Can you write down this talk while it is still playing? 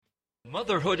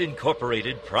Motherhood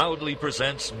Incorporated proudly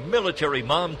presents Military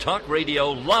Mom Talk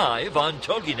Radio live on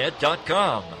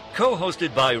TogiNet.com.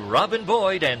 Co-hosted by Robin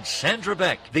Boyd and Sandra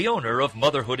Beck, the owner of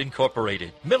Motherhood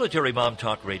Incorporated. Military Mom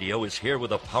Talk Radio is here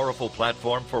with a powerful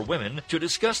platform for women to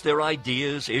discuss their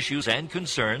ideas, issues, and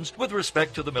concerns with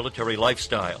respect to the military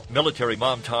lifestyle. Military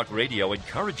Mom Talk Radio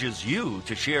encourages you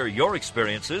to share your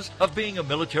experiences of being a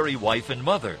military wife and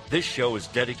mother. This show is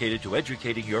dedicated to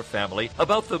educating your family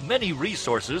about the many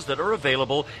resources that are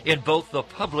available in both the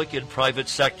public and private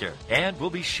sector, and we'll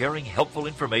be sharing helpful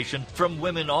information from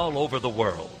women all over the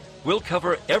world. We'll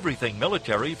cover everything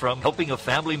military, from helping a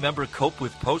family member cope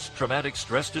with post-traumatic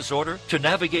stress disorder, to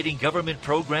navigating government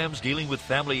programs dealing with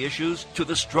family issues, to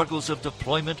the struggles of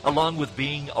deployment, along with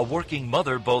being a working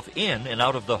mother both in and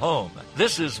out of the home.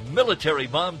 This is Military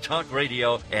Mom Talk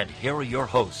Radio, and here are your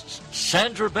hosts,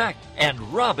 Sandra Beck and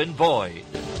Robin Boyd.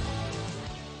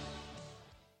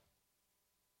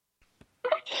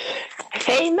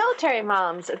 Hey, military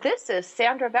moms, this is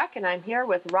Sandra Beck, and I'm here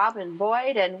with Robin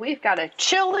Boyd, and we've got a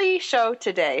chilly show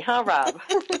today, huh, Rob?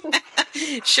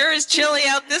 Sure is chilly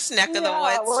out this neck of the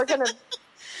woods.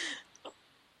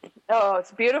 Oh,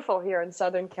 it's beautiful here in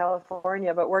Southern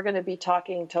California, but we're going to be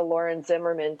talking to Lauren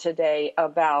Zimmerman today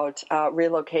about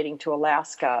relocating to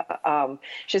Alaska.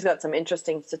 She's got some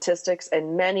interesting statistics,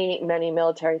 and many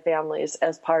military families,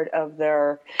 as part of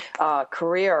their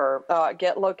career,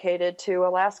 get located to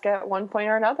Alaska at one point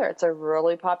or another. It's a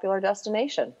really popular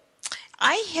destination.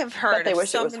 I have heard they of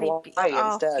wish so it was many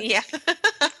Hawaii instead. Yeah.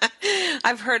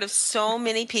 I've heard of so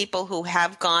many people who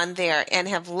have gone there and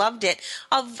have loved it.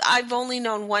 I've only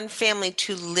known one family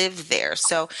to live there.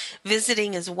 So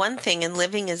visiting is one thing and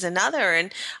living is another.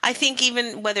 And I think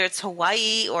even whether it's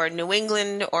Hawaii or New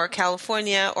England or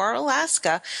California or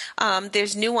Alaska,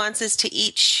 there's nuances to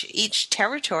each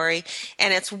territory.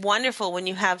 And it's wonderful when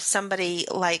you have somebody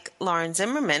like Lauren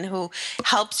Zimmerman who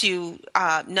helps you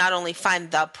not only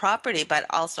find the property, but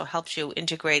also helps you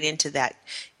integrate into that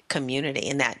community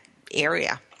in that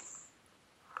area.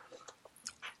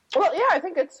 Well, yeah, I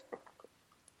think it's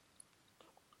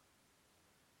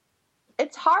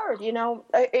hard,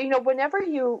 whenever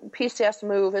you PCS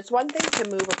move, it's one thing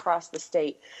to move across the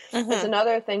state. Mm-hmm. It's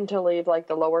another thing to leave like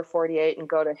the lower 48 and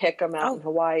go to Hickam out in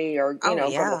Hawaii, or, go to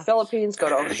the Philippines, go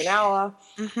to Okinawa.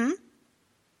 Mm-hmm.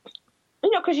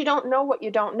 Because you don't know what you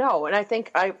don't know. And I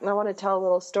think I want to tell a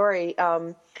little story.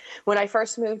 When I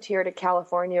first moved here to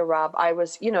California, Rob, I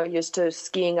was, used to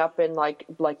skiing up in like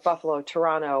Buffalo,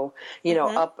 Toronto,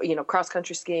 up, cross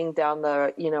country skiing down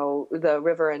the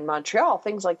river in Montreal,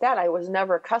 things like that. I was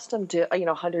never accustomed to,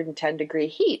 110 degree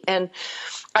heat. And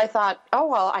I thought, oh,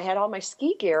 well, I had all my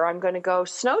ski gear. I'm going to go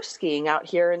snow skiing out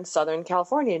here in Southern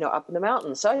California, up in the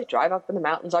mountains. So I drive up in the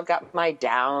mountains. I've got my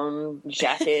down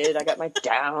jacket. I got my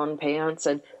down pants.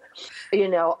 And,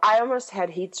 I almost had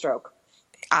heat stroke.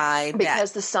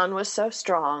 Because the sun was so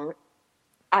strong.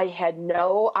 I had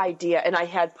no idea. And I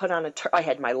had put on I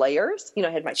had my layers, I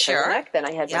had my turtleneck, then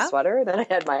I had my sweater, then I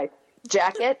had my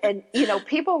jacket. And,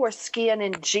 people were skiing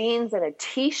in jeans and a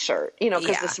T-shirt,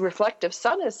 because this reflective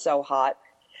sun is so hot.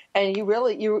 And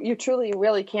you truly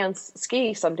really can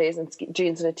ski some days in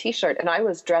jeans and a T-shirt. And I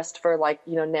was dressed for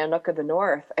Nanook of the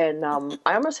North. And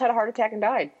I almost had a heart attack and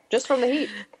died just from the heat.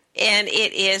 And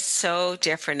it is so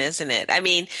different, isn't it? I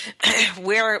mean,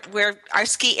 we're our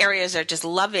ski areas are just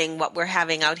loving what we're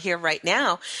having out here right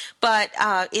now, but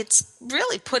it's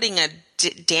really putting a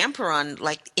damper on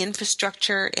like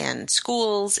infrastructure and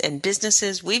schools and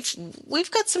businesses.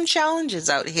 We've got some challenges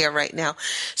out here right now,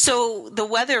 so the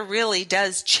weather really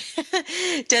does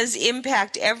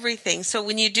impact everything. So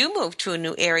when you do move to a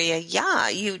new area,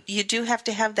 you do have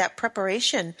to have that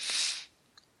preparation.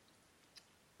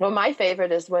 Well, my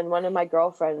favorite is when one of my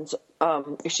girlfriends,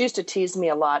 she used to tease me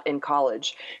a lot in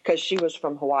college because she was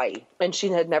from Hawaii and she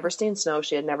had never seen snow.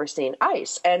 She had never seen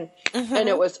ice. And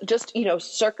it was just,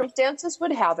 circumstances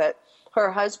would have it.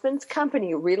 Her husband's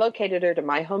company relocated her to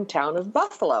my hometown of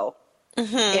Buffalo.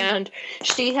 Mm-hmm. And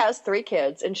she has 3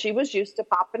 kids, and she was used to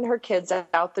popping her kids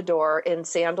out the door in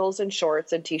sandals and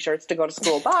shorts and T-shirts to go to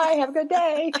school. Bye, have a good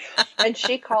day. And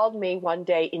she called me one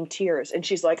day in tears, and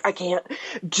she's like, I can't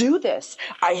do this.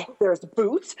 There's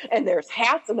boots and there's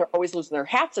hats, and they're always losing their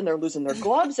hats and they're losing their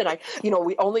gloves. And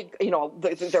we only,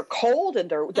 they're cold, and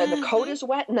then the coat is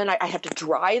wet, and then I have to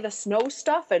dry the snow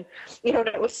stuff. And,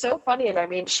 it was so funny. And I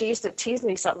mean, she used to tease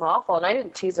me something awful, and I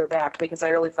didn't tease her back because I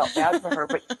really felt bad for her.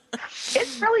 But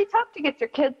it's really tough to get your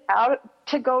kids out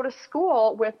to go to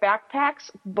school with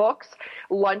backpacks, books,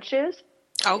 lunches,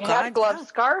 gloves,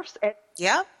 scarves. And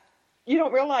you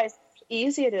don't realize how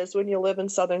easy it is when you live in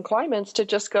southern climates to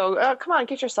just go, oh, come on,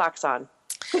 get your socks on.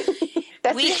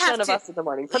 That's the extent of us in the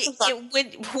morning. Put the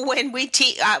socks. When we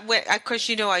teach, of course,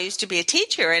 you know, I used to be a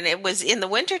teacher, and it was in the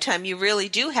wintertime, you really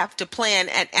do have to plan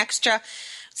an extra,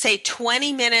 say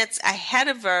 20 minutes ahead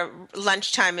of our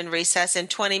lunchtime and recess and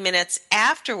 20 minutes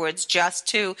afterwards just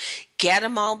to get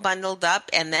them all bundled up.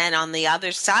 And then on the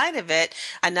other side of it,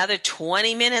 another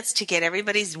 20 minutes to get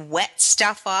everybody's wet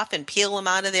stuff off and peel them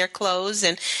out of their clothes.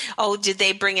 And, oh, did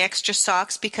they bring extra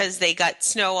socks because they got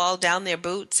snow all down their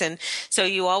boots? And so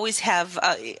you always have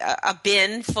a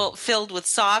bin filled with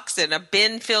socks and a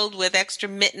bin filled with extra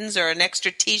mittens or an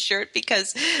extra T-shirt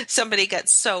because somebody got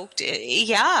soaked.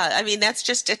 Yeah, I mean, that's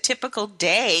just a typical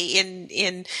day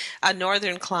in a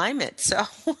northern climate. So,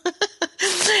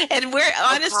 and we're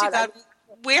honest to God,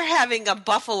 we're having a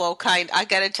buffalo kind. I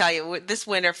got to tell you, this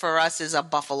winter for us is a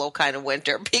buffalo kind of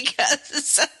winter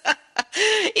because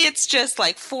it's just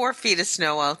like 4 feet of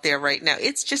snow out there right now.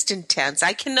 It's just intense.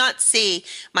 I cannot see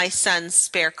my son's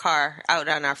spare car out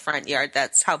on our front yard.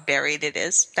 That's how buried it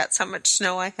is. That's how much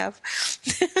snow I have.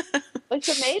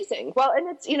 It's amazing. Well, and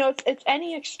it's, you know, it's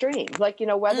any extreme. Like, you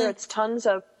know, whether it's tons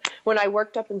of, when I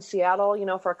worked up in Seattle, you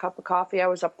know, for a cup of coffee, I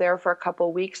was up there for a couple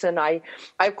of weeks. And I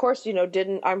of course, you know,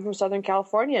 I'm from Southern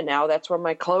California now. That's where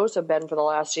my clothes have been for the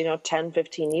last, you know, 10,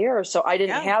 15 years. So I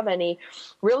didn't have any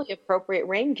really appropriate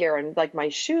rain gear. And like my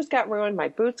shoes got ruined, my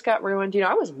boots got ruined. You know,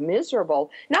 I was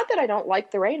miserable. Not that I don't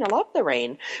like the rain. I love the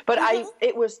rain. But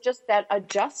it was just that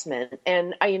adjustment.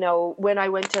 And, you know, when I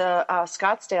went to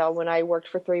Scottsdale, when I worked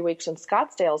for 3 weeks in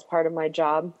Scottsdale as part of my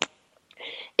job,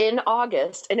 in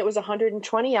August, and it was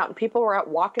 120 out and people were out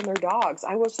walking their dogs.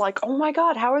 I was like, oh my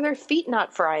God, how are their feet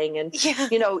not frying? And,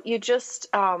 you know, you just,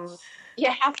 you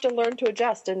have to learn to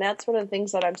adjust. And that's one of the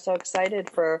things that I'm so excited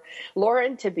for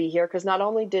Lauren to be here, because not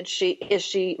only is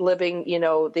she living, you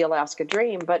know, the Alaska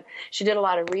dream, but she did a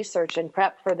lot of research and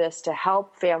prep for this to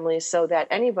help families so that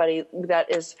anybody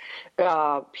that is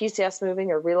PCS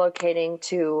moving or relocating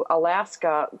to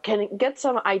Alaska can get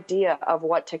some idea of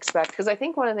what to expect. Because I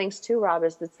think one of the things too, Rob,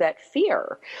 is it's that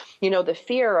fear, you know, the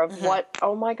fear of what,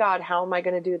 oh my God, how am I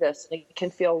going to do this? It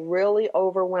can feel really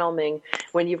overwhelming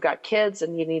when you've got kids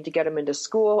and you need to get them into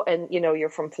school and, you know, you're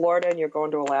from Florida and you're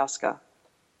going to Alaska.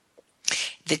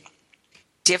 The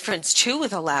difference too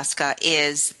with Alaska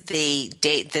is the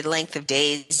length of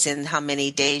days and how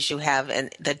many days you have,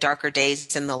 and the darker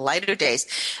days and the lighter days.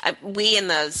 We in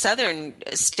the southern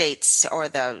states or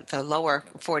the lower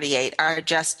 48 are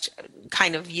just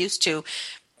kind of used to,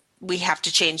 we have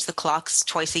to change the clocks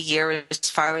twice a year as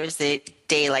far as the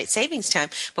daylight savings time,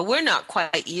 but we're not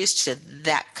quite used to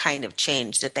that kind of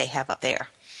change that they have up there.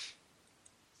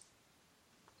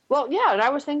 Well, yeah, and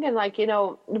I was thinking, like, you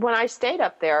know, when I stayed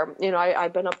up there, you know,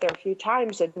 I've been up there a few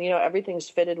times, and, you know, everything's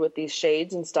fitted with these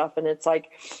shades and stuff, and it's like,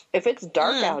 if it's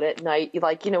dark out at night,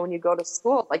 like, you know, when you go to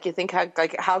school, like, you think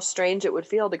how strange it would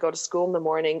feel to go to school in the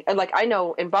morning. And, like, I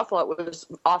know in Buffalo it was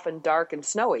often dark and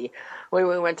snowy when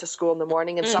we went to school in the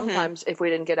morning, and sometimes if we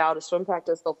didn't get out of swim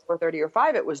practice till 4:30 or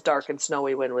 5, it was dark and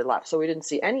snowy when we left, so we didn't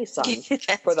see any sun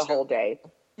for the whole day.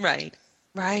 Right.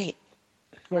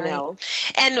 You know,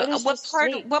 and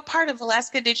what part of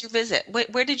Alaska did you visit?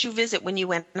 Where did you visit when you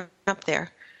went up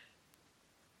there?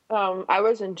 I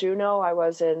was in Juneau. I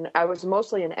was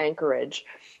mostly in Anchorage,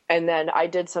 and then I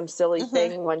did some silly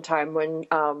thing one time when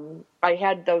I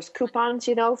had those coupons,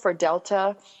 you know, for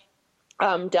Delta.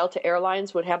 Delta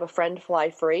Airlines would have a friend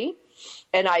fly free.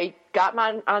 And I got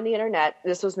on the internet.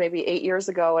 This was maybe 8 years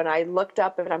ago. And I looked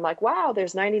up and I'm like, wow,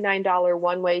 there's $99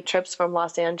 one-way trips from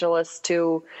Los Angeles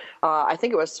to, I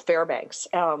think it was Fairbanks.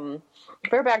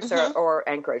 Fairbanks or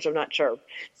Anchorage, I'm not sure.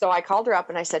 So I called her up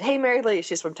and I said, hey, Mary Lee,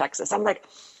 she's from Texas. I'm like,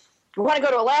 you want to go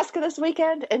to Alaska this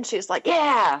weekend? And she's like,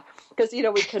 yeah. Because, you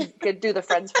know, we could do the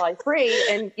friends fly free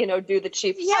and, you know, do the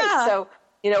cheap flights. So,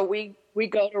 you know, we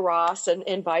go to Ross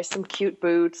and buy some cute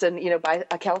boots and, you know, buy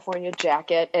a California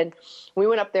jacket. And we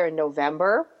went up there in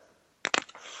November,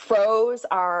 froze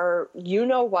our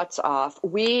you-know-what's off.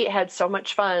 We had so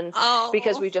much fun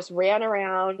because we just ran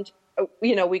around.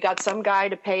 You know, we got some guy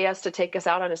to pay us to take us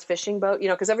out on his fishing boat, you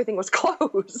know, because everything was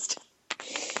closed.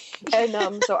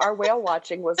 And so our whale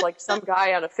watching was like some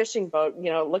guy on a fishing boat,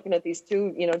 you know, looking at these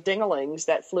two, you know, dinglings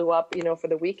that flew up, you know, for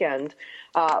the weekend.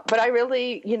 But I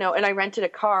really, you know, and I rented a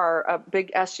car, a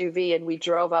big SUV, and we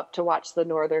drove up to watch the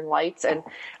Northern Lights. And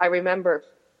I remember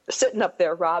sitting up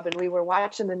there, Rob, and we were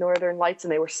watching the Northern Lights,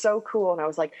 and they were so cool. And I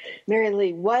was like, Mary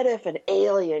Lee, what if an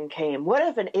alien came? What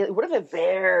if a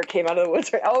bear came out of the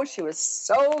woods? Oh, she was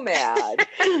so mad.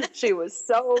 She was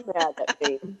so mad at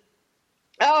me.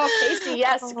 Oh, Casey,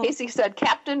 yes. Casey said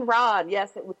Captain Ron.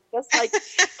 Yes, it was just like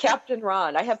Captain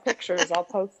Ron. I have pictures. I'll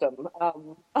post them.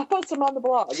 I'll post them on the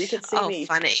blog. You can see me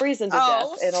freezing to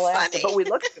death in Alaska, but we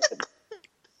look good.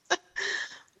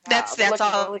 That's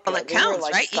all really that counts,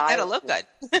 right? You gotta look good.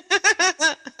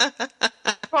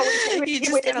 Well, we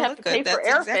didn't have to pay for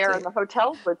airfare, and the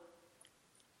hotels were.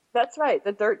 That's right.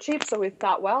 The dirt cheap. So we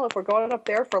thought, well, if we're going up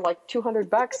there for like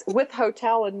 $200 with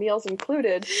hotel and meals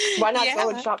included, why not go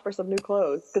and shop for some new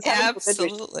clothes?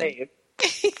 Absolutely.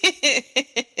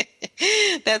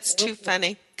 That's too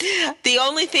funny. The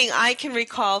only thing I can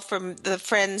recall from the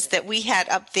friends that we had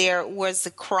up there was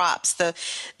the crops.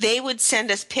 They would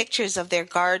send us pictures of their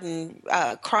garden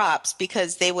crops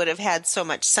because they would have had so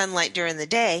much sunlight during the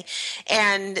day,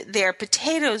 and their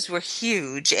potatoes were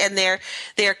huge, and their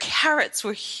carrots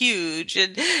were huge,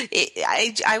 and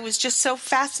I was just so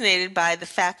fascinated by the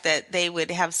fact that they would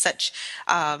have such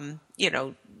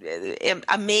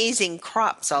amazing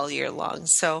crops all year long.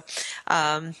 So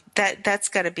that's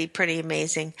got to be pretty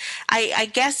amazing.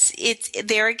 I guess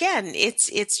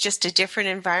it's just a different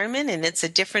environment, and it's a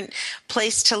different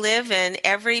place to live, and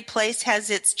every place has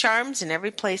its charms and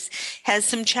every place has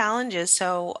some challenges.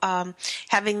 So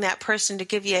having that person to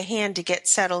give you a hand to get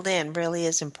settled in really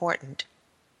is important.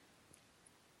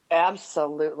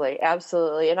 Absolutely.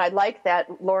 Absolutely. And I like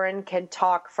that Lauren can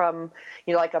talk from,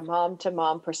 like a mom to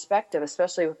mom perspective,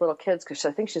 especially with little kids, because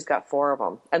I think she's got 4 of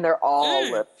them and they're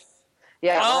all lips.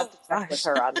 Yeah, I'll have to check with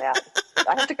her on that.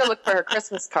 I have to go look for her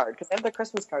Christmas card because I have the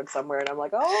Christmas card somewhere, and I'm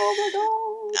like, oh my God.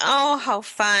 Oh, how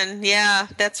fun. Yeah,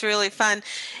 that's really fun.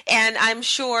 And I'm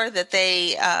sure that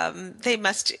they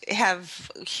must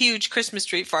have huge Christmas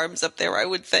tree farms up there, I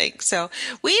would think. So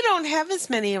we don't have as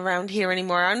many around here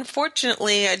anymore.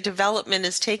 Unfortunately, development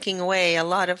is taking away a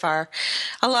lot of our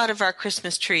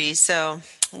Christmas trees. So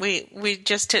we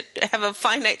just have a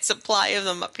finite supply of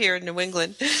them up here in New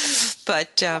England.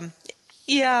 But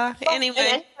anyway.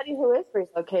 And anybody who is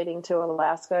relocating to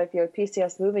Alaska, if you're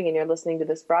PCS Moving and you're listening to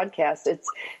this broadcast, it's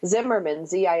Zimmerman,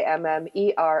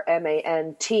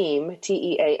 ZIMMERMAN team,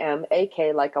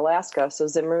 TEAMAK, like Alaska. So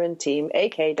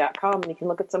ZimmermanTeamAK.com, and you can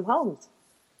look at some homes.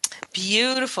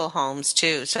 Beautiful homes,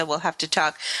 too. So we'll have to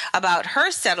talk about her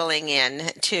settling in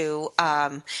to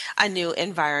a new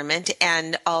environment,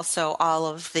 and also all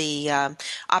of the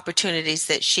opportunities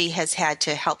that she has had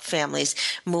to help families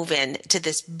move in to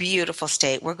this beautiful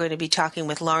state. We're going to be talking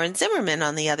with Lauren Zimmerman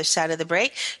on the other side of the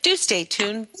break. Do stay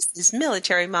tuned. This is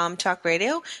Military Mom Talk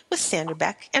Radio with Sandra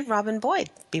Beck and Robin Boyd.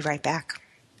 Be right back.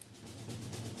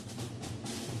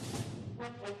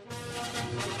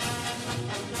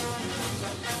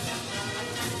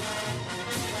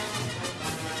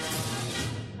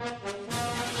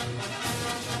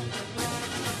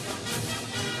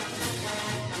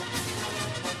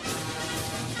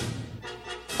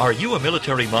 Are you a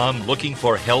military mom looking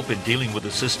for help in dealing with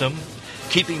the system?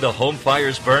 Keeping the home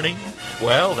fires burning?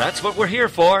 Well, that's what we're here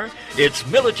for. It's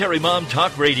Military Mom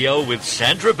Talk Radio with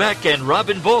Sandra Beck and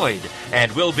Robin Boyd.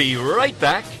 And we'll be right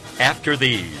back after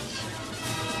these.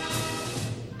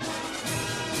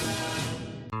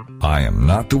 I am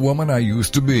not the woman I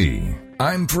used to be.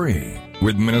 I'm free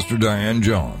with Minister Diane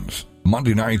Jones.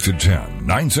 Monday nights at 10,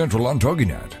 9 Central on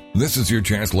TogiNet. This is your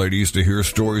chance, ladies, to hear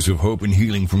stories of hope and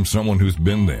healing from someone who's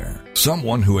been there.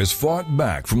 Someone who has fought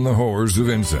back from the horrors of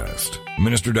incest.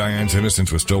 Minister Diane's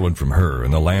innocence was stolen from her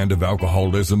in the land of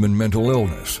alcoholism and mental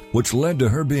illness, which led to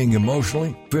her being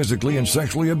emotionally, physically, and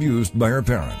sexually abused by her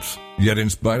parents. Yet in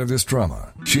spite of this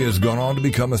trauma, she has gone on to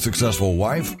become a successful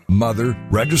wife, mother,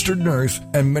 registered nurse,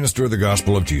 and minister of the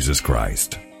gospel of Jesus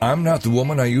Christ. I'm not the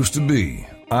woman I used to be.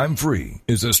 I'm Free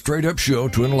is a straight-up show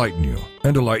to enlighten you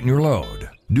and to lighten your load.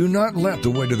 Do not let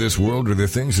the weight of this world or the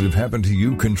things that have happened to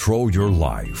you control your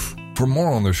life. For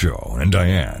more on the show and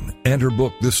Diane and her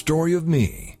book, The Story of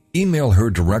Me, email her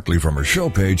directly from her show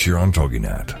page here on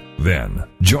TogiNet. Then,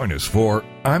 join us for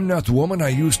I'm Not the Woman I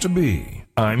Used to Be.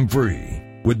 I'm Free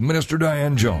with Minister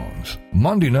Diane Jones.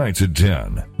 Monday nights at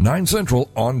 10, 9 Central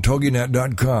on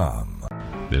TogiNet.com.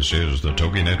 This is the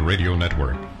TogiNet Radio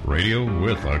Network. Radio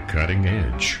with a cutting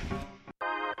edge.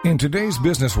 In today's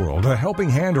business world, a helping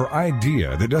hand or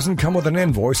idea that doesn't come with an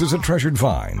invoice is a treasured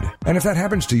find. And if that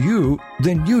happens to you,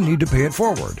 then you need to pay it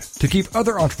forward to keep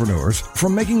other entrepreneurs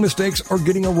from making mistakes or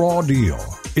getting a raw deal.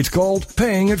 It's called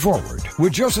Paying It Forward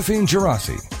with Josephine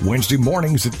Girassi, Wednesday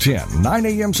mornings at 10, 9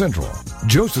 a.m. Central.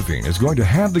 Josephine is going to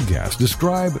have the guests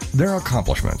describe their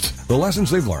accomplishments, the lessons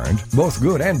they've learned, both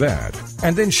good and bad,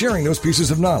 and then sharing those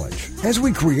pieces of knowledge as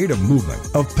we create a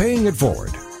movement of paying it forward.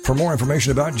 For more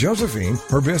information about Josephine,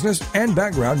 her business, and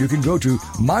background, you can go to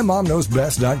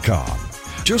mymomknowsbest.com.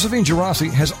 Josephine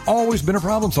Girassi has always been a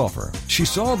problem solver. She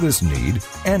saw this need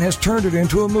and has turned it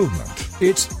into a movement.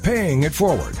 It's Paying It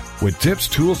Forward, with tips,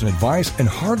 tools, and advice and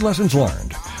hard lessons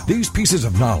learned. These pieces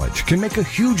of knowledge can make a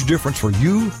huge difference for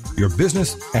you, your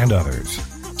business, and others.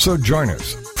 So join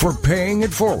us for Paying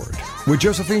It Forward with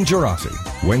Josephine Girassi,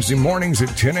 Wednesday mornings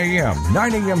at 10 a.m.,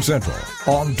 9 a.m. Central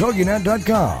on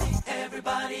TogiNet.com.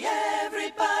 Everybody,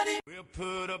 we'll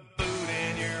put a boot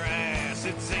in your ass.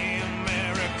 It's the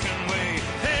American way.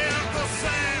 Hey, Uncle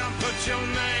Sam, put your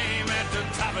name at the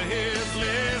top of his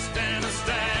list, and the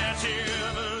Statue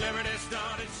of Liberty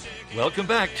started shaking. Welcome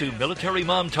back to Military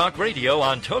Mom Talk Radio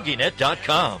on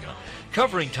TogiNet.com.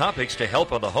 Covering topics to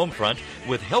help on the home front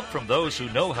with help from those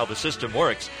who know how the system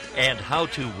works and how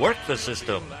to work the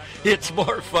system. It's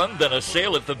more fun than a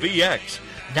sale at the BX.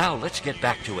 Now let's get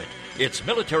back to it. It's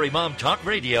Military Mom Talk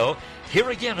Radio. Here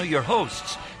again are your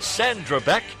hosts, Sandra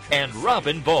Beck and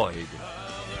Robin Boyd.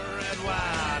 Red,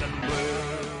 white, and blue.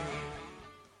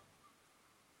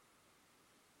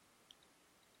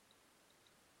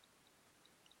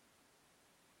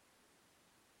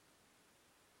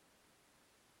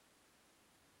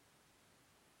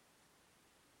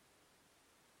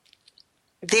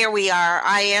 There we are.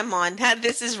 I am on.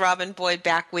 This is Robin Boyd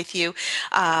back with you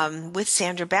with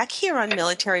Sandra Beck here on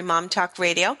Military Mom Talk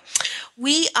Radio.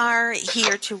 We are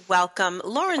here to welcome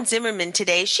Lauren Zimmerman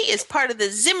today. She is part of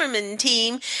the Zimmerman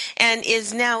team and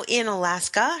is now in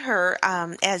Alaska. Her,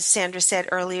 as Sandra said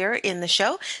earlier in the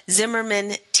show,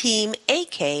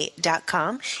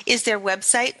 ZimmermanTeamAK.com is their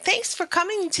website. Thanks for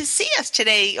coming to see us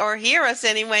today, or hear us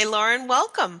anyway, Lauren.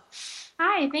 Welcome.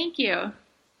 Hi, thank you.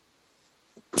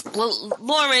 Well,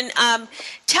 Lauren,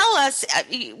 tell us,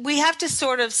 we have to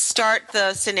sort of start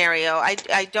the scenario.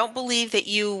 I don't believe that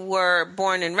you were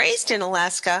born and raised in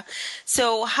Alaska.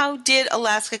 So how did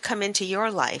Alaska come into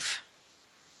your life?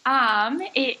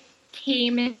 It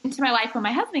came into my life when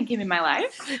my husband came in my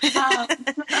life.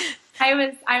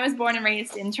 I was born and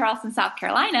raised in Charleston, South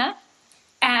Carolina.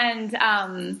 And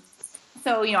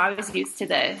so, I was used to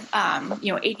the,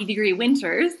 80-degree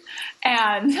winters.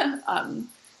 And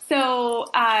So,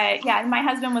 my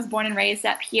husband was born and raised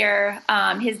up here.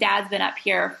 His dad's been up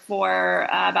here for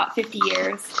about 50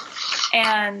 years.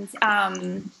 And, so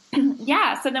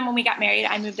then when we got married,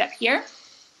 I moved up here.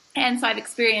 And so I've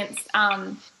experienced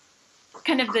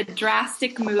kind of the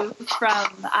drastic move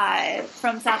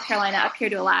from South Carolina up here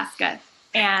to Alaska.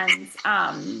 And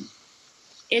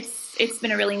it's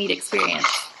been a really neat experience.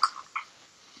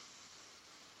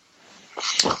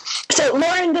 So,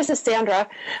 Lauren, this is Sandra.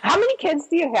 How many kids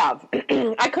do you have?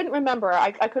 I couldn't remember.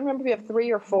 I couldn't remember if you have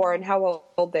 3 or 4 and how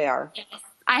old they are. Yes.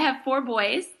 I have 4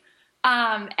 boys,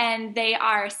 and they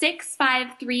are 6, 5,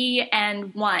 3,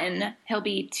 and 1. He'll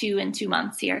be 2 in 2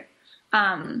 months here.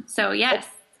 So, yes.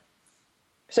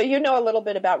 So you know a little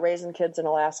bit about raising kids in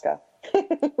Alaska.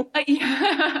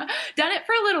 Yeah. Done it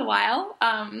for a little while.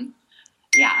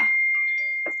 Yeah.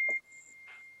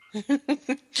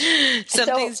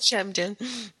 Something's chimed in.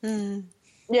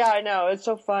 Yeah, I know. It's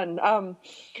so fun.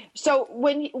 So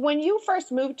when you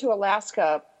first moved to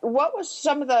Alaska, what was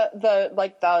some of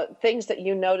the things that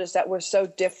you noticed that were so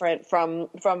different from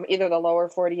either the lower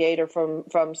 48 or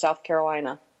from South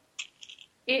Carolina?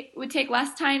 It would take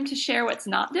less time to share what's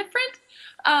not different.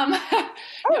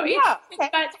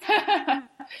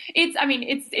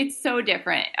 It's so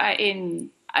different in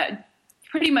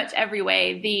pretty much every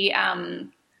way.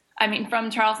 From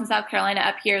Charleston, South Carolina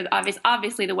up here,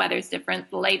 obviously the weather's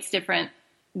different, the lake's different,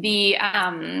 the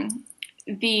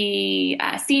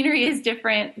scenery is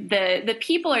different, the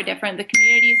people are different, the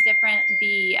community is different,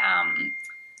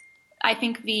 I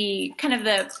think the kind of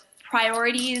the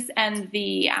priorities and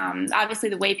the obviously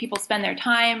the way people spend their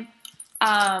time.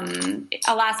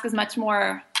 Alaska's much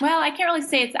more, I can't really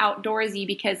say it's outdoorsy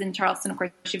because in Charleston, of course,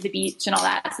 you have the beach and all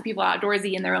that, so people are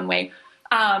outdoorsy in their own way.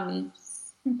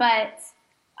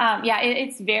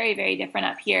 It's very, very different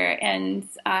up here, and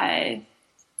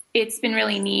it's been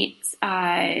really neat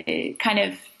kind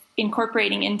of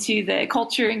incorporating into the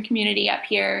culture and community up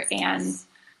here, and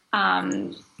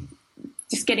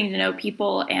just getting to know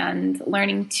people and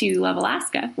learning to love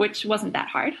Alaska, which wasn't that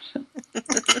hard.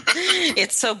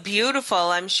 It's so beautiful,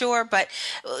 I'm sure, but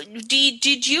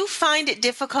did you find it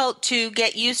difficult to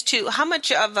get used to? How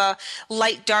much of a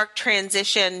light-dark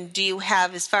transition do you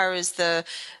have as far as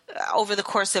over the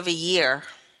course of a year?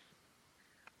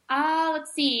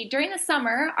 Let's see. During the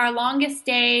summer, our longest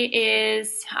day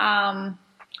is, our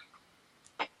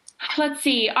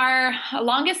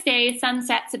longest day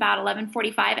sunsets about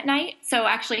 11:45 at night. So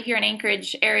actually here in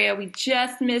Anchorage area, we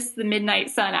just missed the midnight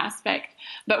sun aspect,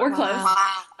 but we're close.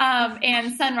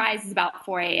 And sunrise is about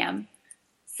 4 a.m.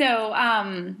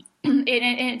 So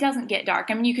it doesn't get dark.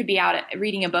 I mean, you could be out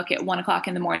reading a book at 1 o'clock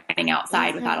in the morning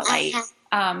outside without a light,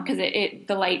 because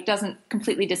the light doesn't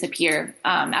completely disappear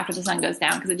after the sun goes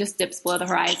down, because it just dips below the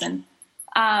horizon.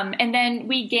 And then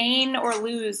we gain or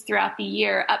lose throughout the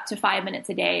year up to 5 minutes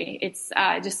a day. It's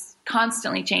just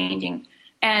constantly changing.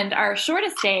 And our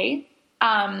shortest day,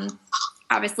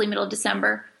 obviously middle of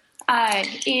December,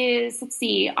 is, let's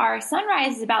see, our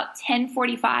sunrise is about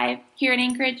 10:45 here in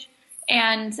Anchorage,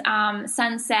 and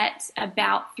sunset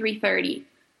about 3:30.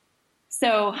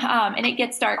 So, and it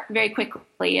gets dark very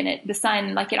quickly, and the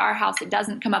sun, like at our house, it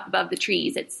doesn't come up above the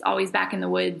trees. It's always back in the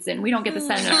woods, and we don't get the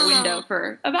sun in our window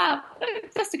for about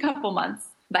just a couple months.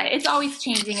 But it's always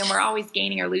changing, and we're always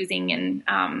gaining or losing, and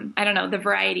I don't know, the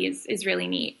variety is really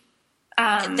neat.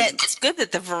 That's good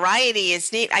that the variety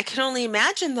is neat. I can only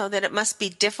imagine, though, that it must be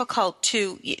difficult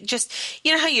to just,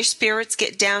 you know how your spirits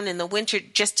get down in the winter,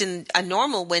 just in a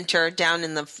normal winter down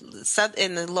in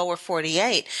the lower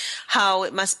 48, how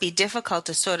it must be difficult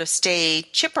to sort of stay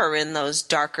chipper in those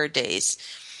darker days.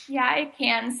 Yeah, it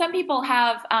can. Some people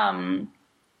have,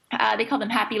 they call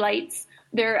them happy lights.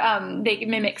 They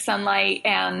mimic sunlight,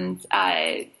 and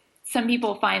some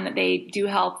people find that they do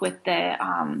help with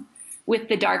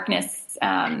the darkness.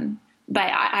 But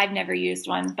I've never used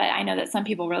one, but I know that some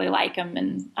people really like them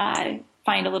and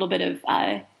find a little bit of,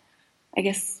 I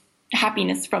guess,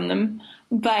 happiness from them.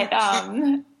 But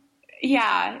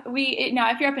yeah, now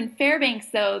if you're up in Fairbanks,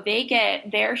 though,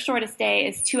 their shortest day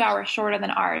is 2 hours shorter than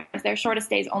ours. Their shortest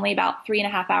day is only about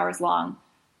 3.5 hours long.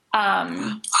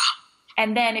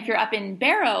 And then if you're up in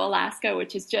Barrow, Alaska,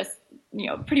 which is just,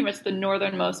 pretty much the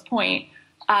northernmost point,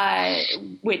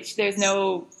 which there's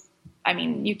no,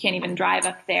 you can't even drive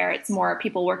up there. It's more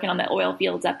people working on the oil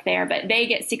fields up there, but they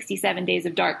get 67 days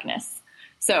of darkness.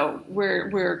 So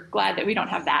we're glad that we don't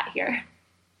have that here.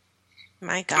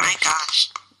 My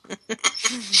gosh.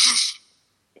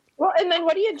 Well, and then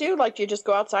what do you do? Like, do you just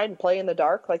go outside and play in the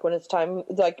dark? Like when it's time,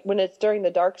 like when it's during the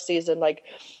dark season, like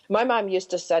my mom used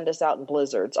to send us out in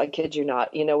blizzards. I kid you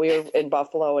not. We were in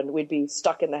Buffalo and we'd be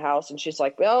stuck in the house, and she's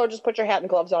like, well, just put your hat and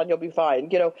gloves on. You'll be fine.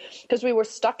 Because we were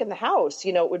stuck in the house,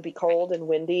 it would be cold and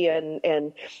windy and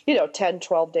 10,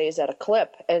 12 days at a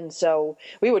clip. And so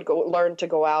we would learn to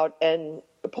go out and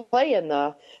play in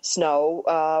the snow,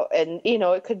 and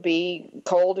it could be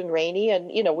cold and rainy,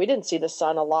 and we didn't see the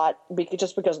sun a lot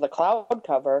just because of the cloud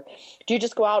cover. Do you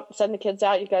just go out, send the kids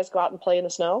out? You guys go out and play in the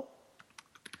snow?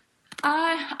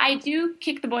 I do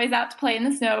kick the boys out to play in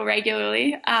the snow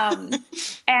regularly,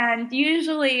 and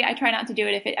usually I try not to do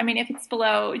it if it's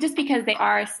below, just because they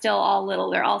are still all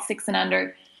little. They're all 6 and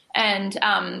under,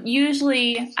 and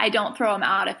usually I don't throw them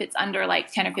out if it's under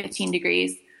like 10 or 15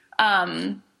 degrees.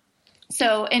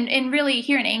 So, and really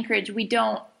here in Anchorage, we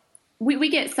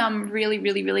get some really,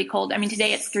 really, really cold.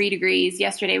 Today it's 3 degrees.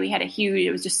 Yesterday we had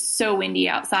it was just so windy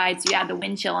outside. So you had the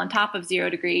wind chill on top of 0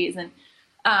 degrees. And,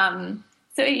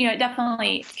 so, it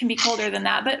definitely can be colder than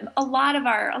that. But a lot of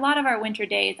our winter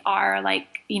days are like,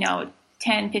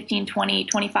 10, 15, 20,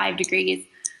 25 degrees.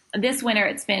 This winter,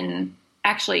 it's been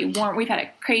actually warm. We've had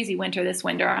a crazy winter this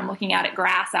winter. I'm looking out at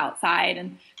grass outside,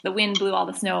 and the wind blew all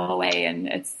the snow away, and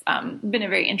it's been a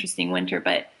very interesting winter.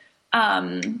 But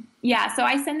yeah, so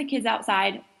I send the kids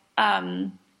outside.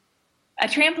 A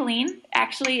trampoline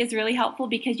actually is really helpful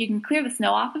because you can clear the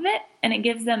snow off of it, and it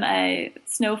gives them a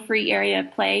snow-free area to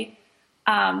play,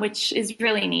 which is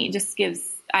really neat. It just gives,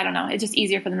 it's just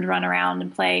easier for them to run around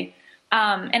and play.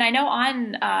 And I know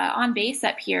on base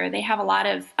up here, they have a lot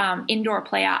of indoor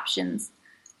play options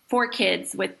for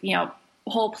kids with,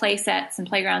 whole play sets and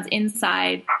playgrounds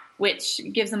inside, which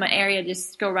gives them an area to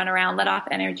just go run around, let off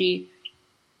energy.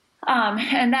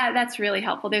 And that's really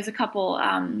helpful. There's a couple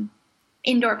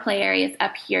indoor play areas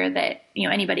up here that,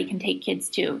 anybody can take kids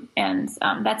to. And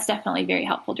that's definitely very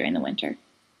helpful during the winter.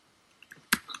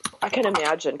 I can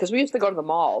imagine, because we used to go to the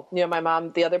mall.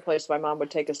 The other place my mom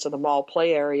would take us to the mall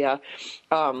play area,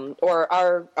 or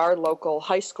our local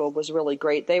high school was really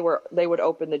great. They would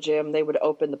open the gym, they would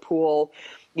open the pool,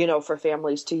 for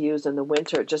families to use in the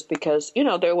winter, just because,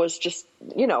 there was just,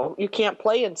 you can't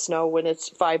play in snow when it's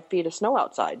 5 feet of snow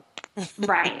outside.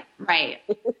 Right.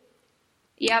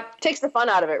 Yep. Takes the fun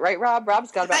out of it, right, Rob?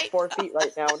 Rob's got about 4 feet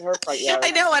right now in her front yard.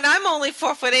 I know, and I'm only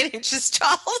 4 foot 8 inches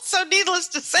tall, so needless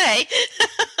to say.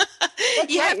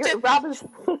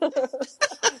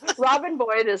 Robin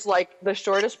Boyd is like the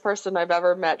shortest person I've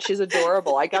ever met. She's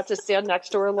adorable. I got to stand next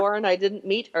to her, Lauren. I didn't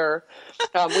meet her.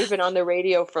 We've been on the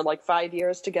radio for like 5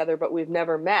 years together, but we've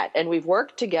never met. And we've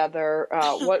worked together,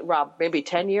 Rob, maybe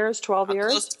 10 years, 12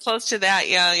 years? Close to that,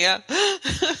 yeah.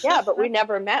 Yeah, but we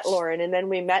never met, Lauren. And then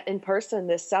we met in person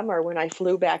this summer when I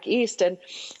flew back east. And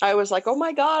I was like, oh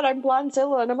my God, I'm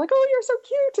Blondzilla. And I'm like, oh, you're so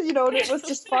cute. You know, and it was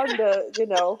just fun to, you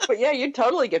know. But yeah, you'd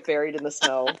totally get buried in the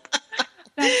snow.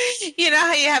 You know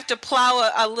how you have to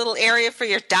plow a little area for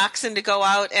your dachshund to go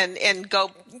out and go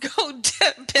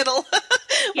piddle?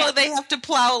 Yeah. Well, they have to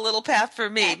plow a little path for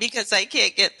me because I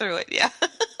can't get through it, yeah.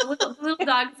 Little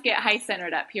dogs get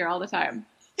high-centered up here all the time.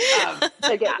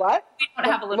 They get what? We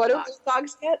don't have a little what dog. do those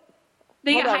dogs get?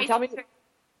 They Hold get on, tell me.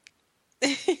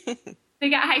 They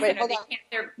got high-centered. Wait,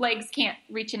 Their legs can't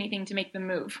reach anything to make them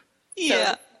move.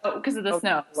 Yeah. Because of the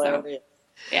snow. So,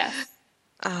 yeah.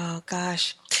 Oh,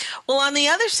 gosh. Well, on the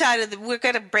other side we're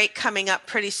got a break coming up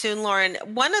pretty soon, Lauren.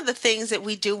 One of the things that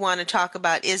we do want to talk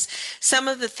about is some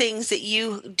of the things that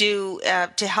you do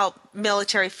to help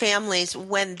military families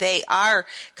when they are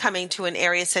coming to an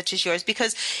area such as yours.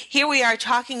 Because here we are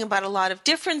talking about a lot of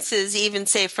differences, even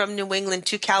say from New England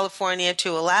to California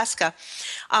to Alaska.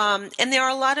 And there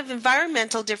are a lot of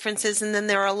environmental differences, and then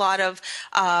there are a lot of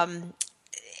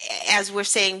as we're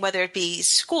saying, whether it be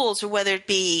schools or whether it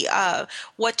be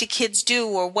what do kids do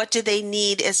or what do they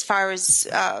need as far as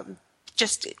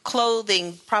just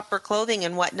clothing, proper clothing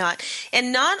and whatnot.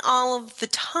 And not all of the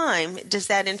time does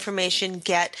that information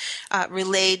get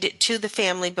relayed to the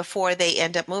family before they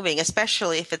end up moving,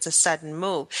 especially if it's a sudden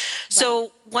move. Right.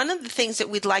 So one of the things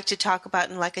that we'd like to talk about,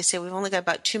 and like I said, we've only got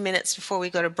about 2 minutes before we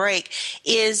go to break,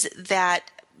 is that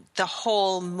the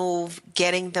whole move,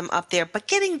 getting them up there, but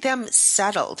getting them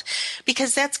settled,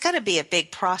 because that's got to be a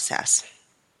big process.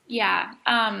 Yeah.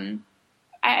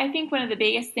 I think one of the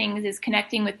biggest things is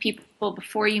connecting with people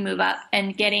before you move up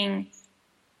and getting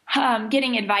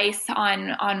advice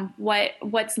on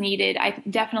what's needed. I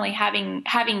definitely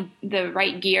having the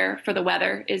right gear for the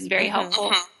weather is very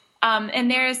helpful. And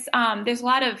there's a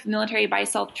lot of military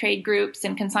buy-sell trade groups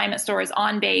and consignment stores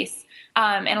on base.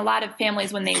 And a lot of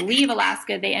families, when they leave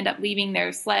Alaska, they end up leaving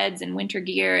their sleds and winter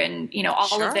gear and, you know,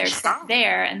 all of their stuff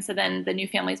there. And so then the new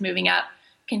families moving up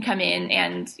can come in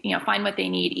and, you know, find what they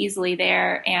need easily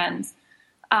there. And,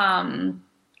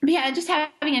 just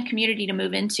having a community to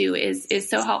move into is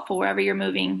so helpful wherever you're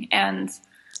moving. And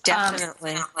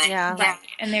definitely. Yeah. Right.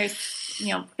 And there's, you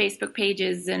know, Facebook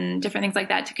pages and different things like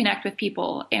that to connect with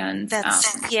people. And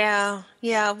that's, yeah.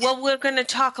 Well, we're going to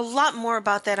talk a lot more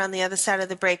about that on the other side of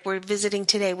the break. We're visiting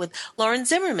today with Lauren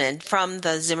Zimmerman from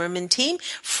the Zimmerman team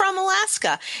from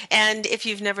Alaska. And if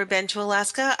you've never been to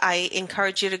Alaska, I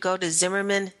encourage you to go to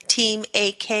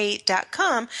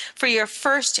ZimmermanTeamAK.com for your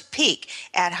first peek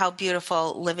at how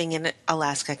beautiful living in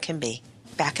Alaska can be.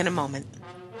 Back in a moment.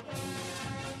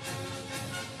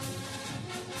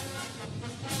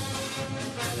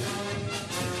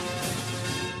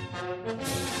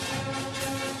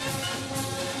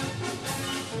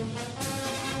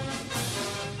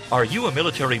 Are you a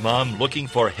military mom looking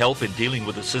for help in dealing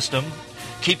with the system?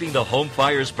 Keeping the home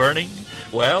fires burning?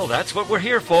 Well, that's what we're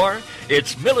here for.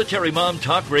 It's Military Mom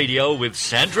Talk Radio with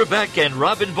Sandra Beck and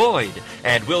Robin Boyd.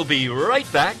 And we'll be right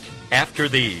back after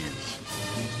these.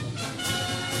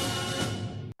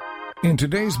 In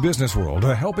today's business world,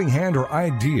 a helping hand or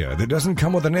idea that doesn't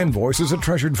come with an invoice is a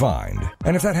treasured find.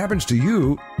 And if that happens to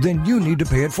you, then you need to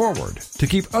pay it forward to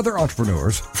keep other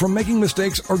entrepreneurs from making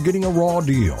mistakes or getting a raw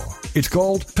deal. It's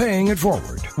called Paying It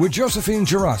Forward with Josephine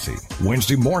Girassi,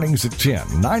 Wednesday mornings at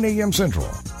 10, 9 a.m. Central.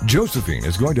 Josephine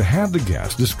is going to have the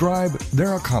guests describe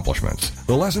their accomplishments,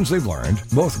 the lessons they've learned,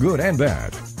 both good and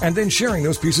bad, and then sharing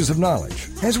those pieces of knowledge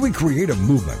as we create a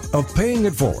movement of paying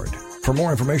it forward. For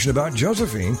more information about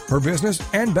Josephine, her business,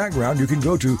 and background, you can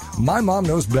go to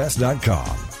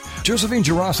mymomknowsbest.com. Josephine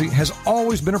Girassi has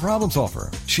always been a problem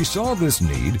solver. She saw this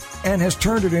need and has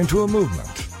turned it into a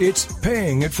movement. It's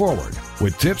Paying It Forward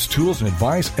with tips, tools, and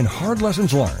advice and hard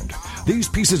lessons learned. These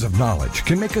pieces of knowledge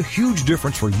can make a huge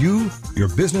difference for you, your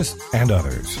business, and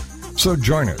others. So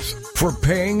join us for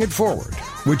Paying It Forward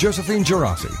with Josephine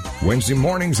Girassi, Wednesday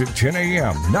mornings at 10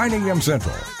 a.m., 9 a.m.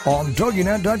 Central on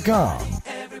TogiNet.com.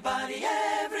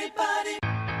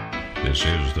 This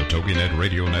is the TogiNet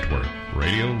Radio Network,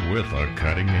 radio with a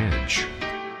cutting edge.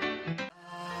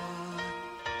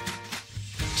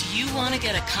 Do you want to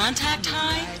get a contact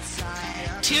high?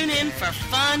 Tune in for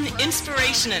fun,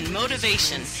 inspiration, and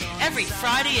motivation every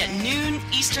Friday at noon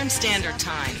Eastern Standard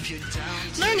Time.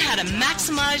 Learn how to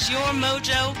maximize your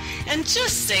mojo and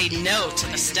just say no to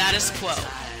the status quo.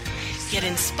 Get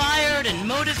inspired and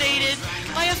motivated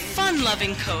by a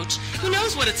fun-loving coach who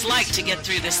knows what it's like to get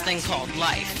through this thing called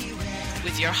life.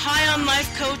 With your High on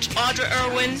Life coach, Audra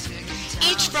Irwin,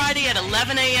 each Friday at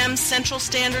 11 a.m. Central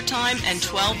Standard Time and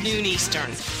 12 noon Eastern.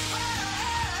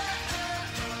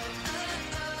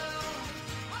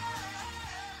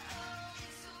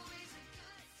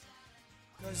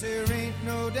 There ain't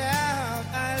no doubt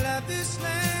I love this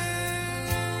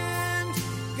land.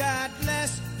 God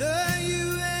bless the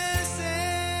USA.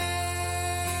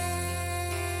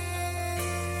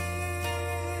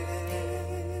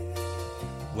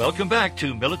 Welcome back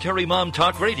to Military Mom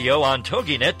Talk Radio on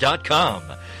TogiNet.com.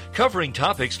 Covering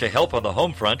topics to help on the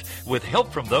home front with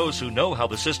help from those who know how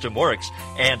the system works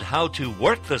and how to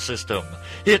work the system.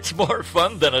 It's more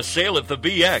fun than a sail at the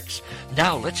BX.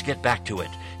 Now let's get back to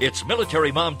it. It's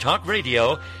Military Mom Talk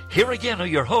Radio. Here again are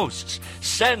your hosts,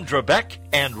 Sandra Beck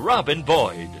and Robin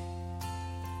Boyd.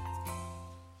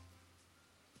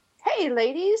 Hey,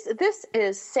 ladies. This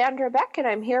is Sandra Beck, and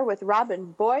I'm here with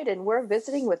Robin Boyd, and we're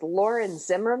visiting with Lauren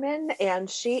Zimmerman, and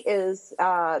she is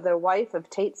the wife of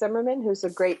Tate Zimmerman, who's a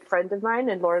great friend of mine,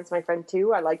 and Lauren's my friend,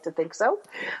 too. I like to think so.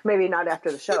 Maybe not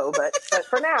after the show, but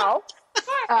for now.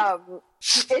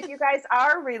 If you guys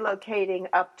are relocating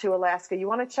up to Alaska, you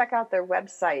want to check out their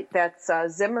website. That's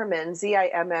Zimmerman,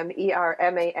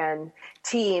 Zimmerman,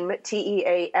 team,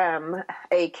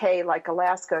 TEAMAK, like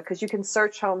Alaska, because you can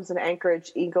search homes in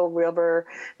Anchorage, Eagle River,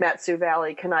 Mat-Su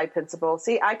Valley, Kenai Peninsula.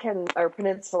 See, I can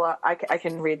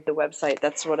read the website.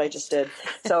 That's what I just did.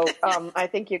 So I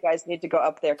think you guys need to go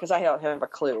up there because I don't have a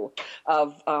clue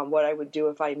of what I would do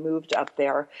if I moved up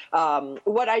there.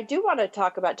 What I do want to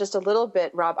talk about just a little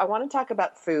bit, Rob, I want to talk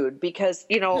about food because,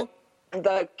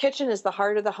 the kitchen is the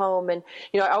heart of the home. And,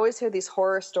 I always hear these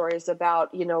horror stories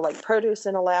about, like produce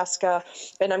in Alaska.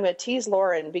 And I'm going to tease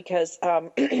Lauren because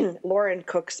Lauren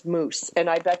cooks moose. And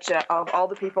I bet you of all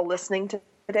the people listening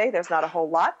today, there's not a whole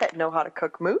lot that know how to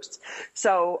cook moose.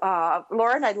 So,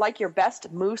 Lauren, I'd like your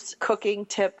best moose cooking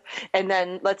tip. And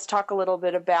then let's talk a little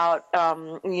bit about,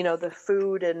 the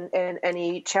food and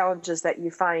any challenges that you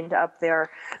find up there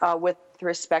with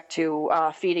respect to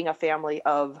feeding a family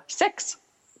of 6.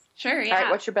 Sure, yeah. All right,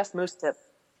 what's your best moose tip?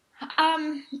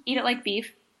 Eat it like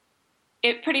beef.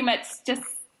 It pretty much just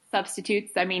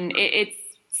substitutes. I mean, it's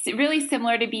really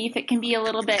similar to beef. It can be a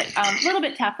little bit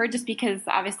tougher just because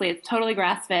obviously it's totally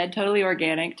grass-fed, totally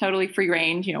organic, totally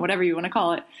free-range, whatever you want to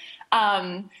call it.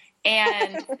 And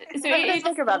so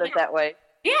think about it that way.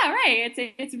 Yeah, right.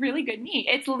 It's really good meat.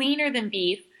 It's leaner than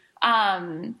beef.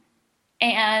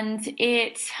 And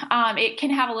it can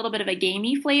have a little bit of a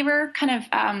gamey flavor. Kind of,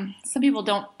 some people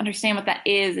don't understand what that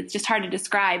is. It's just hard to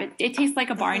describe. It tastes like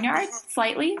a barnyard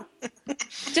slightly,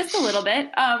 just a little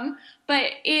bit.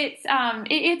 But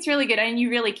it's really good, and you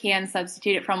really can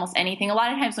substitute it for almost anything. A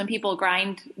lot of times when people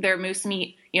grind their moose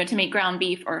meat, to make ground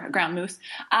beef or ground moose,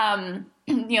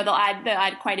 they'll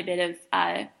add quite a bit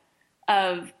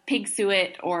of pig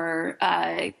suet or,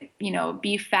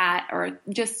 beef fat, or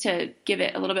just to give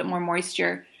it a little bit more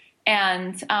moisture.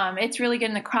 And it's really good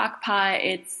in the crock pot.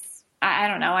 I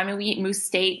don't know. I mean, we eat moose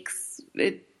steaks.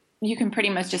 You can pretty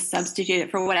much just substitute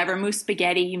it for whatever. Moose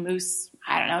spaghetti, moose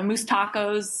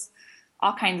tacos,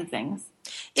 all kinds of things.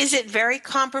 Is it very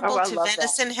comparable to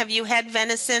venison? That. Have you had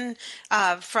venison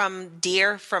from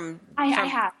deer? I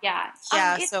have, yeah.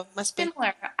 Yeah, so it must be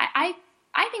similar.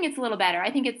 I think it's a little better. I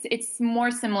think it's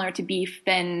more similar to beef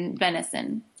than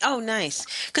venison. Oh, nice.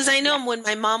 Because I know when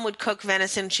my mom would cook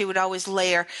venison, she would always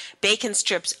layer bacon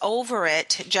strips over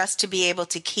it just to be able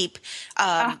to keep,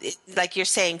 like you're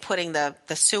saying, putting the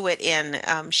suet in.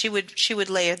 She would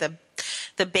layer the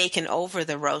bacon over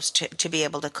the roast to be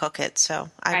able to cook it. So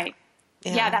right.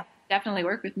 Yeah, that definitely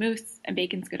work with moose, and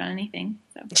bacon's good on anything.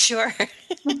 So. Sure.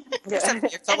 Except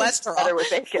your cholesterol. Better with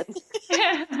bacon.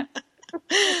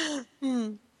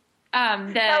 Then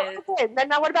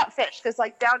now what about fish? Because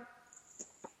what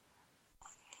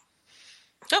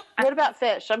about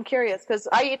fish? I'm curious because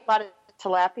I eat a lot of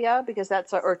tilapia because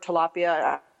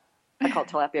tilapia. I call it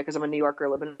tilapia because I'm a New Yorker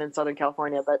living in Southern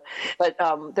California, but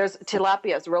there's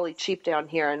tilapia is really cheap down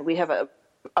here, and we have a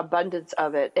abundance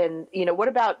of it. And what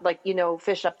about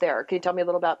fish up there? Can you tell me a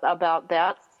little about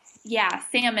that? Yeah,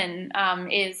 salmon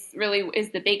is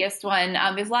the biggest one.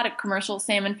 There's a lot of commercial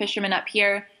salmon fishermen up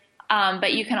here,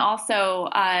 but you can also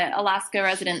Alaska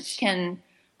residents can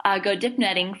go dip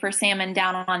netting for salmon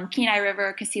down on Kenai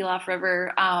River, Kasilof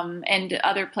River, and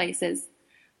other places.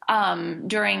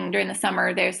 During the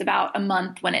summer, there's about a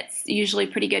month when it's usually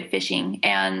pretty good fishing,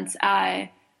 and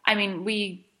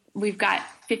we've got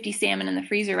 50 salmon in the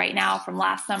freezer right now from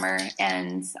last summer,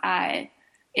 and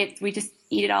we just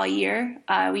eat it all year.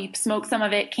 We smoke some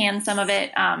of it, can some of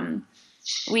it.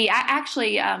 We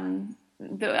actually, some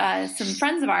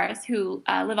friends of ours who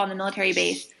live on the military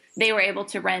base, they were able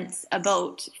to rent a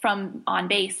boat from on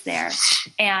base there,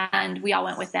 and we all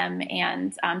went with them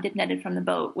and dip netted from the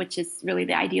boat, which is really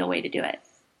the ideal way to do it.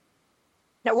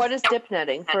 Now, what is dip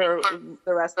netting for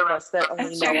the rest of us that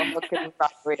only know what looking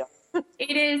at freedom?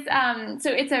 It is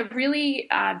so it's a really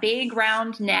big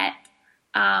round net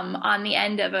on the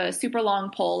end of a super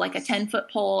long pole, like a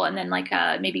 10-foot pole, and then like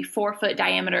a maybe 4-foot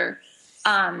diameter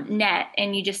net,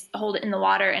 and you just hold it in the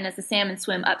water, and as the salmon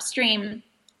swim upstream,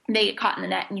 they get caught in the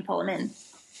net and you pull them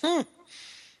in.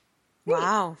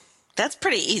 Wow. That's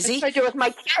pretty easy. That's what I do with my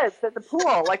kids at the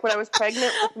pool. Like when I was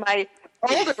pregnant with my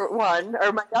older one,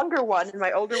 or my younger one, and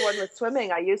my older one was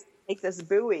swimming, I used to take this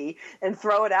buoy and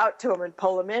throw it out to them and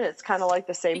pull them in. It's kind of like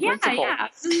the same principle. Yeah.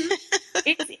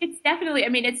 It's definitely, I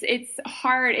mean, it's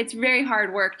hard. It's very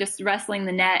hard work just wrestling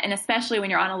the net, and especially when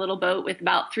you're on a little boat with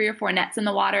about 3 or 4 nets in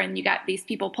the water, and you got these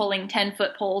people pulling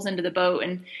 10-foot poles into the boat,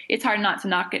 and it's hard not to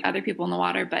knock at other people in the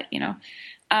water, but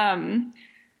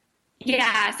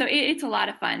so it's a lot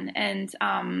of fun. And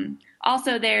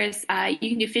also there's you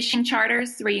can do fishing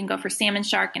charters where you can go for salmon,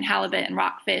 shark, and halibut and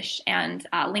rockfish and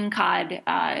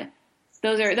lingcod.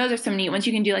 Those are some neat ones.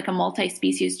 You can do like a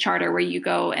multi-species charter where you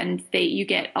go and you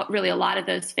get really a lot of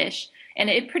those fish, and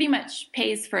it pretty much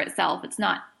pays for itself. It's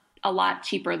not a lot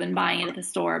cheaper than buying it at the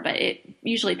store, but it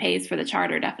usually pays for the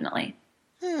charter, definitely.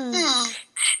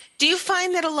 Do you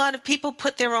find that a lot of people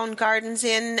put their own gardens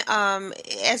in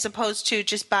as opposed to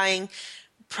just buying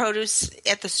produce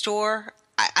at the store?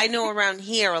 I know around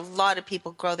here a lot of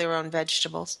people grow their own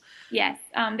vegetables. Yes,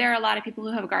 there are a lot of people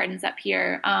who have gardens up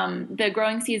here. The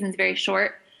growing season is very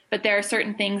short, but there are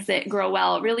certain things that grow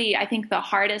well. Really, I think the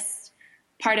hardest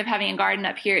part of having a garden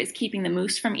up here is keeping the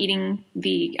moose from eating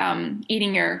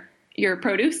your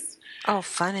produce. Oh,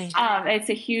 funny. It's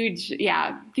a huge,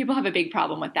 people have a big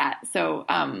problem with that. So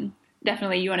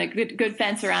definitely you want a good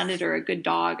fence around it or a good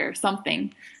dog or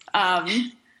something.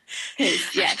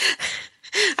 Yes.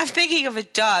 I'm thinking of a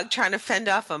dog trying to fend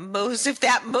off a moose. If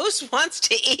that moose wants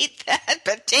to eat that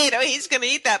potato, he's going to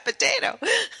eat that potato.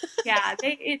 Yeah,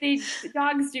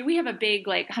 dogs do. We have a big,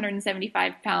 like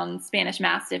 175-pound Spanish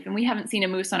Mastiff, and we haven't seen a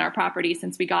moose on our property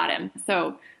since we got him.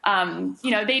 So,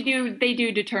 they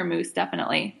do deter moose,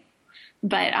 definitely.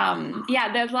 But,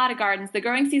 there's a lot of gardens. The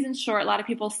growing season's short. A lot of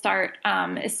people start,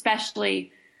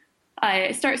 especially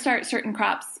start certain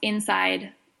crops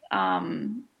inside,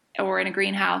 or in a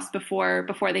greenhouse before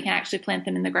they can actually plant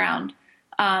them in the ground.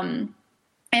 And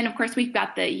of course we've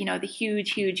got the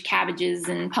huge cabbages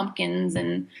and pumpkins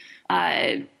and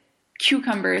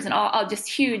cucumbers and all just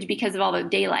huge because of all the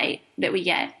daylight that we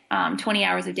get, 20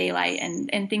 hours of daylight,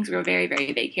 and things grow very,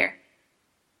 very big here.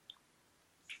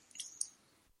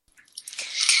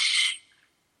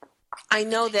 I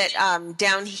know that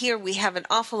down here we have an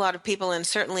awful lot of people, and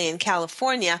certainly in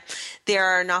California, there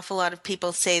are an awful lot of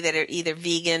people say that are either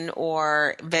vegan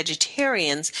or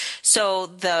vegetarians. So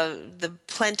the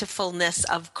plentifulness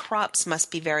of crops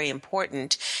must be very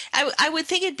important. I would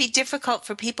think it'd be difficult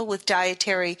for people with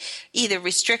dietary either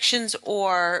restrictions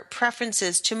or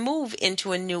preferences to move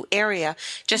into a new area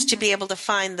just to be able to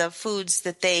find the foods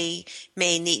that they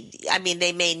may need. I mean,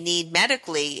 they may need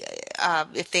medically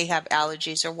if they have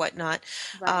allergies or whatnot.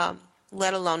 Right.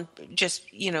 Let alone just,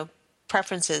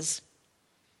 preferences.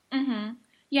 Mm-hmm.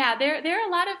 Yeah, there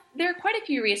are quite a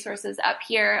few resources up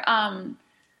here.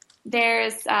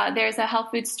 There's a health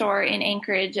food store in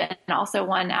Anchorage and also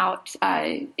one out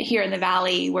here in the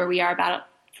valley where we are about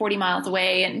 40 miles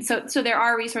away. And so there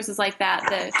are resources like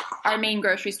that. Our main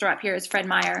grocery store up here is Fred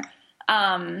Meyer.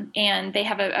 And they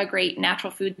have a great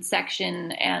natural food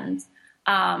section, and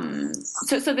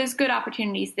so there's good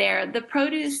opportunities there. The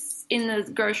produce in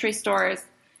the grocery stores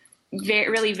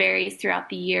really varies throughout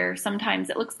the year. Sometimes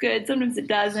it looks good, sometimes it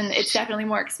doesn't. It's definitely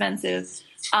more expensive.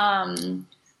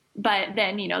 But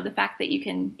then, the fact that you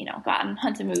can, go out and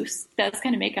hunt a moose does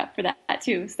kind of make up for that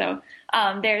too. So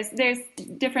there's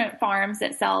different farms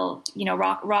that sell,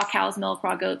 raw cow's milk,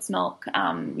 raw goat's milk.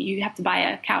 You have to buy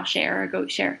a cow share or a goat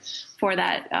share for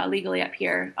that legally up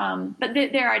here. But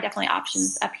there are definitely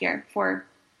options up here for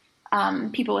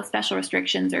people with special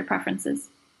restrictions or preferences.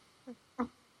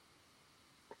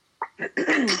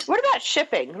 What about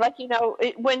shipping? Like,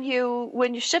 when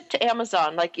you ship to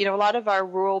Amazon, like, a lot of our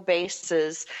rural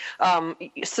bases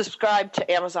subscribe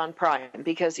to Amazon Prime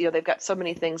because, they've got so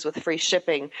many things with free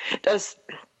shipping. Does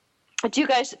do you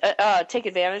guys take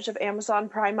advantage of Amazon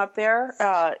Prime up there?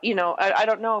 I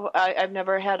don't know. I've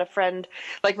never had a friend,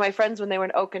 like my friends when they were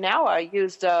in Okinawa,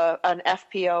 used an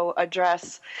FPO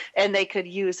address, and they could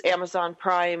use Amazon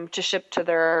Prime to ship to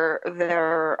their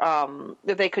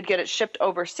they could get it shipped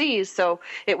overseas, so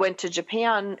it went to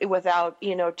Japan without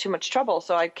too much trouble.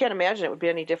 So I can't imagine it would be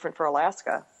any different for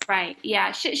Alaska. Right.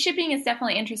 Yeah. Shipping is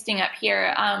definitely interesting up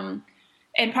here.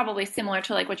 And probably similar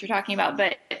to like what you're talking about,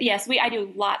 but yes, I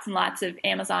do lots and lots of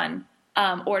Amazon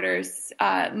orders.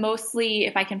 Mostly,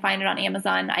 if I can find it on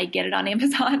Amazon, I get it on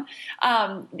Amazon.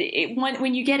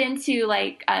 When you get into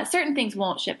like certain things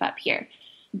won't ship up here,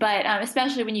 but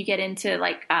especially when you get into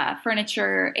like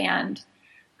furniture and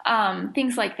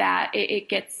things like that, it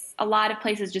gets a lot of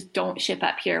places just don't ship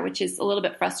up here, which is a little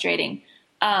bit frustrating.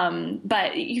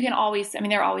 But you can always,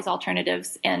 there are always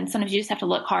alternatives, and sometimes you just have to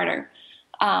look harder.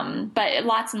 But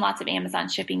lots and lots of Amazon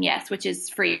shipping, yes, which is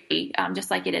free,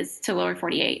 just like it is to lower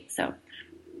 48. So.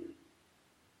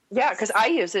 Yeah, because I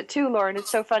use it too, Lauren.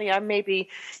 It's so funny. I'm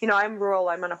I'm rural.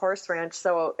 I'm on a horse ranch,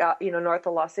 so, north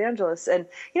of Los Angeles. And,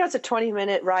 it's a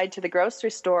 20-minute ride to the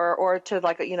grocery store or to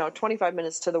 25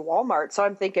 minutes to the Walmart. So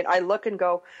I'm thinking, I look and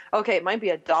go, okay, it might be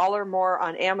 $1 more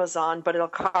on Amazon, but it'll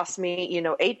cost me,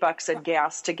 $8 in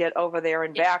gas to get over there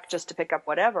and back just to pick up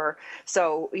whatever.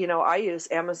 So, I use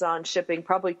Amazon shipping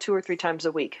probably 2 or 3 times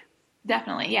a week.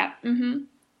 Definitely. Yeah. Mm-hmm.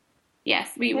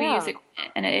 Yes, we use it,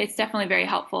 and it's definitely very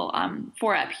helpful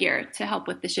for up here to help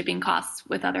with the shipping costs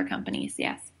with other companies.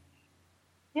 Yes.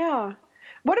 Yeah.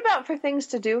 What about for things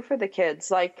to do for the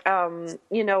kids? Like,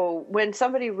 when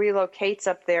somebody relocates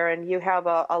up there and you have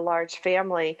a large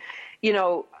family,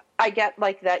 I get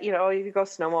like that, you could go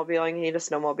snowmobiling, you need a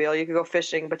snowmobile. You could go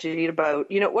fishing, but you need a boat.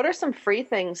 What are some free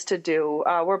things to do?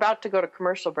 We're about to go to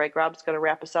commercial break. Rob's going to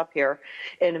wrap us up here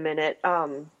in a minute.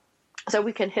 So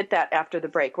we can hit that after the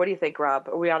break. What do you think, Rob?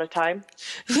 Are we out of time?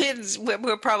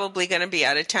 We're probably going to be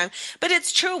out of time. But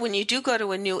it's true, when you do go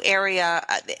to a new area,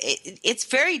 it's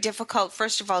very difficult,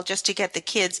 first of all, just to get the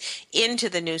kids into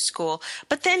the new school.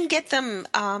 But then get them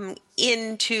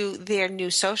into their new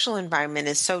social environment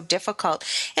is so difficult.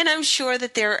 And I'm sure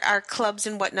that there are clubs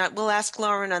and whatnot. We'll ask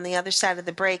Lauren on the other side of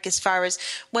the break as far as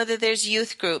whether there's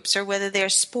youth groups or whether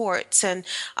there's sports and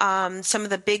some of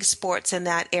the big sports in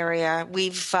that area.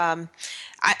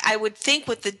 I would think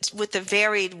with the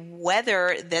varied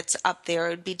weather that's up there, it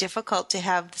would be difficult to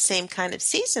have the same kind of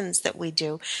seasons that we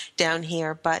do down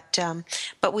here. But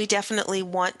we definitely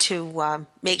want to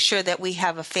make sure that we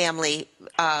have a family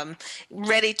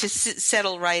ready to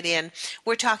settle right in.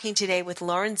 We're talking today with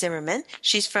Lauren Zimmerman.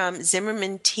 She's from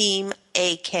Zimmerman Team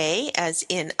AK, as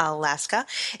in Alaska.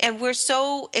 And we're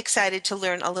so excited to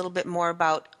learn a little bit more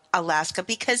about Alaska,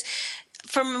 because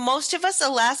for most of us,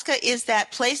 Alaska is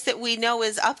that place that we know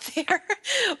is up there.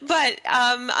 But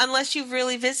unless you've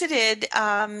really visited,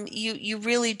 you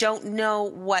really don't know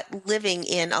what living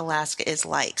in Alaska is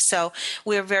like. So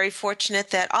we're very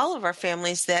fortunate that all of our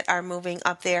families that are moving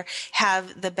up there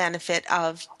have the benefit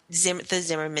of the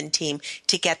Zimmerman team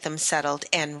to get them settled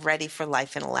and ready for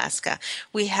life in Alaska.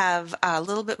 We have a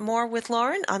little bit more with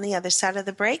Lauren on the other side of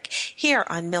the break here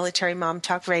on Military Mom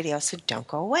Talk Radio, so don't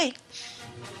go away.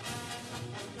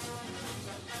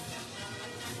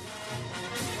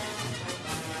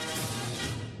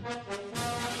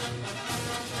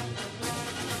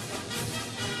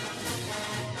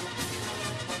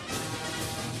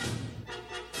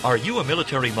 Are you a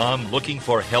military mom looking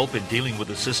for help in dealing with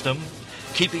the system?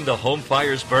 Keeping the home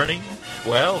fires burning?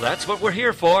 Well, that's what we're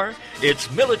here for. It's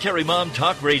Military Mom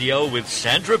Talk Radio with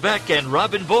Sandra Beck and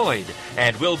Robin Boyd.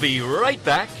 And we'll be right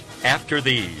back after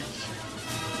these.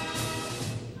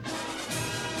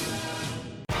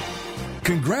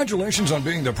 Congratulations on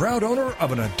being the proud owner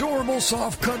of an adorable,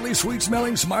 soft, cuddly,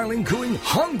 sweet-smelling, smiling, cooing,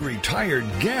 hungry, tired,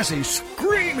 gassy,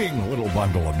 screaming little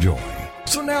bundle of joy.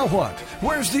 So now what?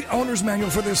 Where's the owner's manual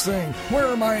for this thing? Where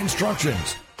are my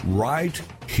instructions? Right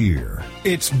here.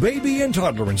 It's Baby and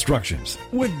Toddler Instructions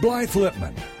with Blythe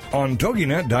Lipman on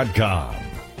TogiNet.com.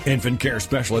 Infant care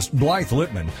specialist Blythe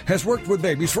Lipman has worked with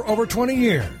babies for over 20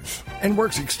 years and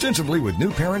works extensively with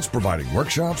new parents, providing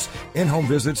workshops, in-home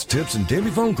visits, tips, and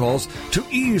daily phone calls to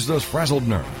ease those frazzled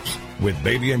nerves. With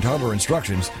Baby and Toddler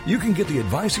Instructions, you can get the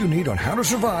advice you need on how to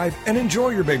survive and enjoy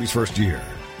your baby's first year.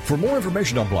 For more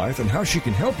information on Blythe and how she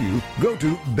can help you, go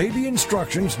to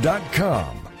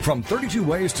babyinstructions.com. From 32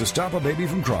 ways to stop a baby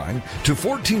from crying to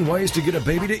 14 ways to get a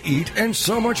baby to eat and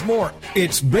so much more.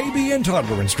 It's Baby and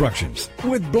Toddler Instructions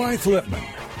with Blythe Lipman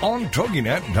on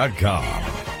TogiNet.com.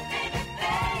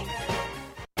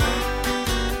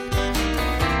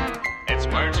 It's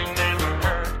words you never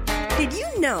heard. Did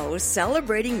you know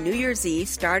celebrating New Year's Eve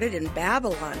started in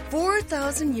Babylon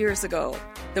 4,000 years ago.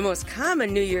 The most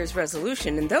common New Year's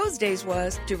resolution in those days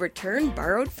was to return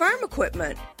borrowed farm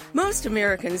equipment. Most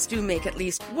Americans do make at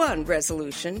least one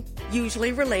resolution,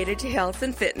 usually related to health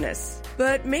and fitness.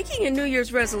 But making a New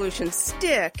Year's resolution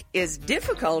stick is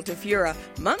difficult if you're a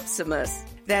Mumpsimus.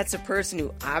 That's a person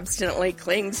who obstinately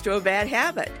clings to a bad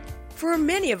habit. For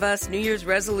many of us, New Year's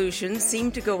resolutions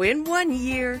seem to go in one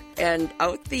year and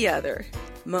out the other.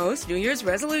 Most New Year's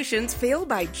resolutions fail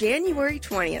by January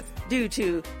 20th due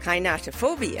to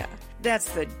kainotophobia.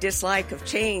 That's the dislike of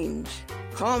change.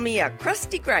 Call me a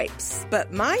crusty gripes,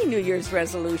 but my New Year's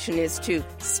resolution is to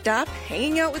stop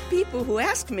hanging out with people who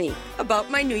ask me about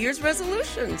my New Year's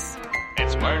resolutions.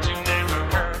 It's Words You Never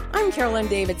Heard. I'm Carolyn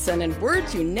Davidson, and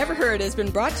Words You Never Heard has been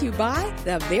brought to you by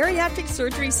the Bariatric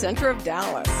Surgery Center of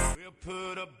Dallas. We'll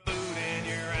put a boot in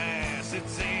your ass.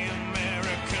 It's the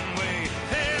American way.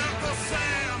 Hey, Uncle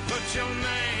Sam, put your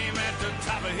name at the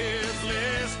top of his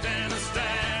list, and a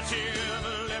statue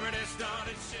of liberty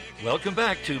started shaking. Welcome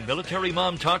back to Military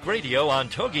Mom Talk Radio on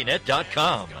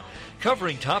TogiNet.com.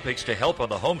 Covering topics to help on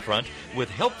the home front with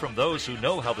help from those who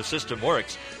know how the system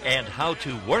works and how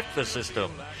to work the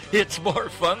system. It's more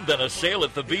fun than a sale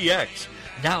at the BX.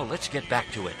 Now let's get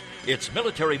back to it. It's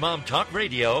Military Mom Talk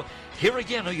Radio. Here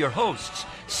again are your hosts,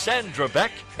 Sandra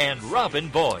Beck and Robin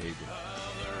Boyd.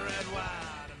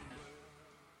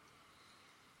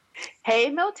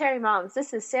 Hey, military moms,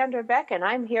 this is Sandra Beck, and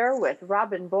I'm here with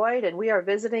Robin Boyd, and we are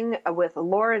visiting with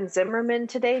Lauren Zimmerman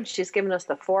today. She's given us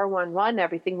the 411,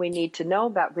 everything we need to know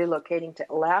about relocating to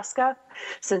Alaska,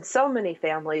 since so many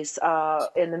families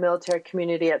in the military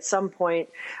community at some point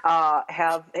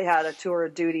have had a tour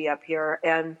of duty up here.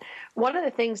 And one of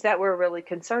the things that we're really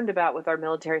concerned about with our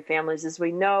military families is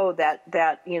we know that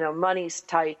money's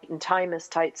tight and time is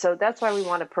tight. So that's why we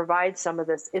want to provide some of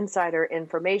this insider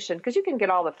information, because you can get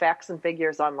all the facts and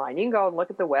figures online. You can go and look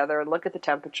at the weather, look at the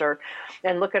temperature,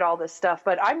 and look at all this stuff.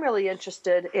 But I'm really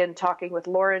interested in talking with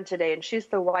Lauren today, and she's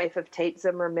the wife of Tate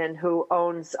Zimmerman, who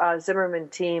owns Zimmerman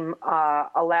Team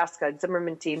Alaska,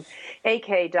 Zimmerman Team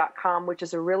AK.com, which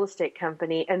is a real estate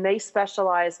company, and they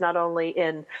specialize not only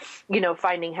in,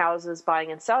 finding houses,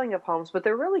 buying and selling of homes, but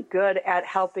they're really good at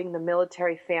helping the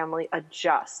military family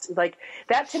adjust. Like,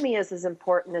 that to me is as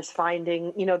important as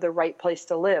finding, the right place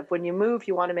to live. When you move,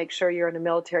 you want to make sure you're in a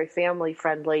military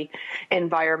family-friendly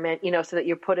environment, so that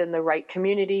you're put in the right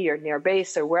community, you're near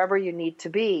base or wherever you need to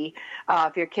be.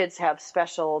 If your kids have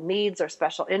special needs or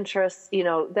special interests,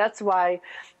 that's why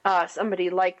somebody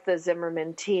like the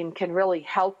Zimmerman team can really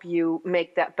help you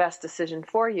make that best decision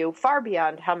for you, far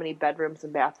beyond how many bedrooms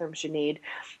and bathrooms you need.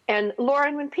 And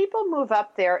Lauren, when people move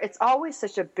up there, it's always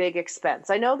such a big expense.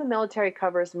 I know the military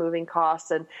covers moving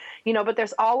costs, and but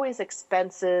there's always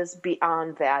expenses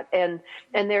beyond that, and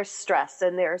there's stress,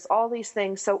 and there's all these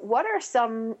things. So what are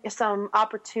some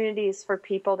opportunities for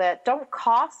people that don't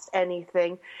cost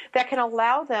anything that can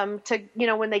allow them to,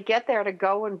 when they get there, to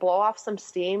go and blow off some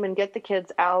steam and get the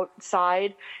kids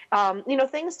outside,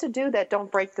 things to do that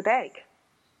don't break the bank?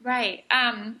 Right.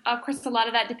 Of course, a lot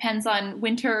of that depends on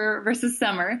winter versus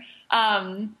summer,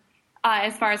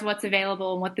 as far as what's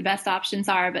available and what the best options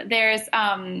are. But there's,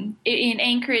 in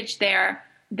Anchorage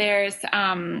there's,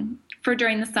 for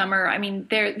during the summer,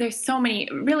 there's so many,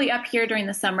 really up here during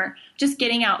the summer, just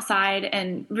getting outside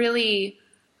and really,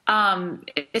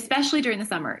 especially during the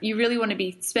summer, you really want to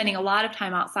be spending a lot of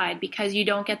time outside because you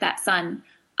don't get that sun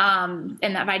and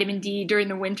that vitamin D during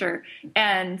the winter.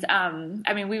 And,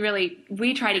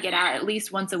 we try to get out at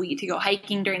least once a week to go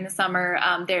hiking during the summer.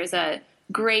 There's a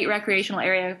great recreational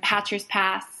area, Hatcher's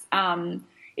Pass.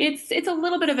 It's a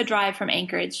little bit of a drive from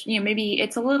Anchorage. Maybe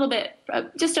it's a little bit,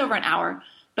 just over an hour,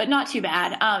 but not too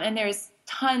bad. And there's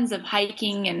tons of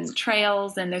hiking and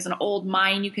trails, and there's an old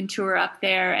mine you can tour up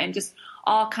there, and just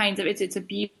all kinds of, it's a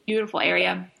beautiful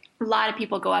area. A lot of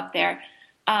people go up there.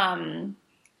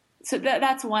 So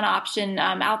that's one option.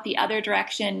 Out the other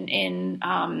direction in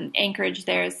Anchorage,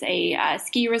 there's a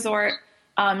ski resort.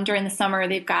 During the summer,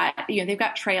 they've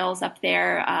got trails up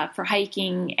there for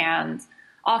hiking and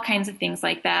all kinds of things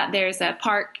like that. There's a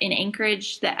park in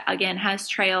Anchorage that again has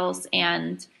trails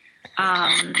and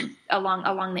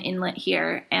along the inlet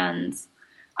here, and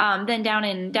then down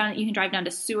you can drive down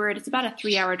to Seward. It's about a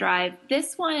 3-hour drive.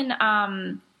 This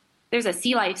one, there's a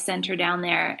Sea Life Center down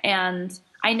there, and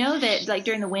I know that like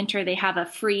during the winter they have a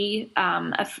free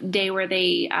day where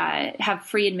they have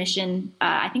free admission.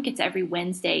 I think it's every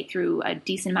Wednesday through a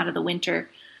decent amount of the winter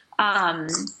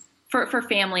for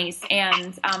families,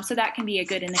 and so that can be a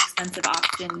good and inexpensive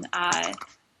option.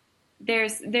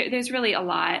 There's really a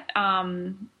lot.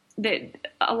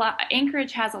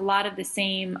 Anchorage has a lot of the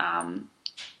same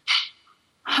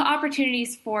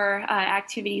opportunities for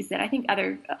activities that I think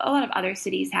a lot of other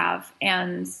cities have,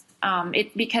 and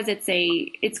because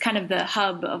it's kind of the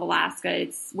hub of Alaska.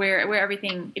 It's where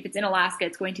everything, if it's in Alaska,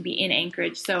 it's going to be in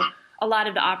Anchorage. So a lot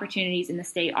of the opportunities in the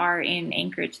state are in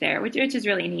Anchorage there, which is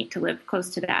really neat to live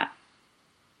close to that.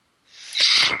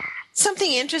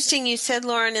 Something interesting you said,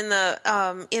 Lauren, in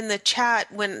the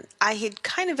chat when I had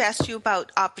kind of asked you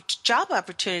about job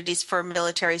opportunities for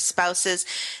military spouses,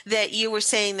 that you were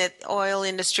saying that oil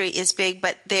industry is big,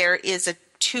 but there is a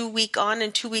 2-week on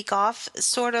and 2-week off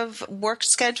sort of work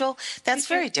schedule. That's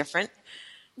very different.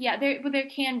 Yeah, there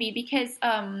can be, because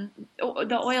the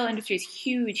oil industry is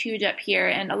huge up here,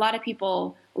 and a lot of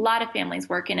families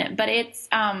work in it. But it's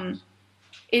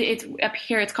up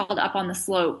here. It's called Up on the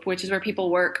Slope, which is where people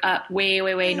work up way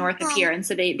north of here, and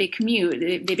so they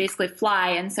commute. They basically fly,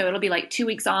 and so it'll be like 2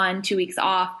 weeks on, 2 weeks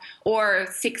off, or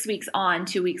 6 weeks on,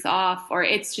 2 weeks off, or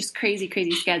it's just crazy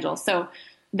schedule. So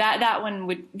that one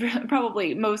would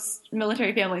probably, most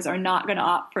military families are not going to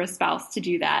opt for a spouse to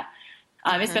do that,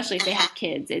 especially if they have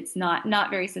kids. It's not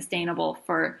very sustainable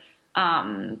for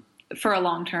the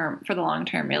long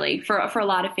term, really, for a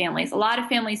lot of families. A lot of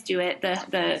families do it.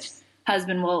 The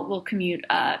husband will commute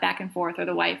back and forth, or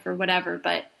the wife, or whatever.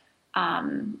 But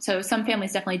so some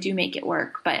families definitely do make it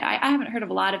work. But I haven't heard of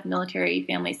a lot of military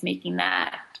families making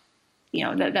that.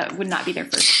 That would not be their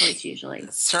first choice usually.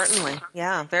 Certainly.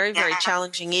 Yeah. Very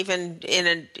challenging. Even in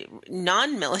a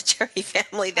non-military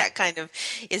family, that kind of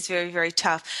is very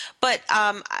tough. But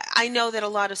I know that a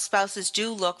lot of spouses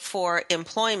do look for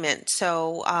employment.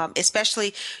 So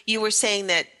especially, you were saying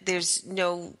that there's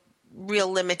no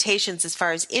real limitations as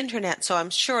far as internet. So I'm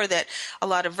sure that a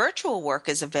lot of virtual work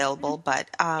is available. But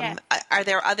are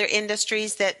there other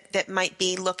industries that might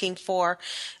be looking for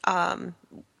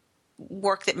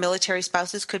work that military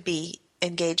spouses could be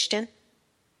engaged in?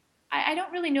 I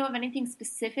don't really know of anything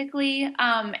specifically.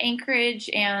 Anchorage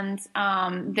and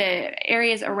the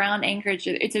areas around Anchorage,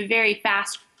 it's a very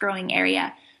fast-growing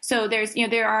area. So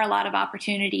there are a lot of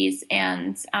opportunities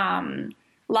and a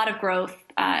lot of growth.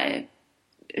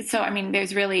 So I mean,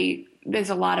 there's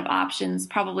a lot of options,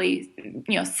 probably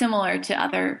similar to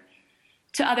other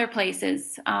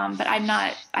places. But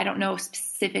I don't know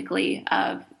specifically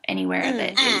of anywhere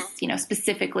that is,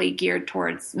 specifically geared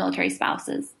towards military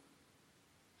spouses.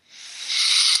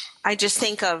 I just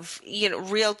think of,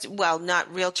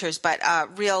 not realtors, but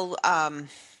real,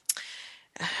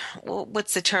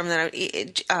 what's the term that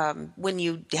when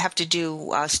you have to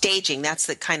do staging, that's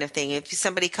the kind of thing. If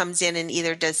somebody comes in and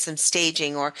either does some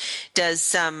staging or does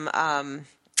some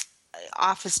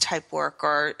office type work,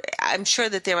 or I'm sure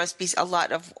that there must be a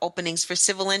lot of openings for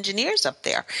civil engineers up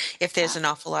there if there's an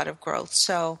awful lot of growth.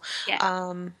 So,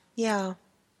 and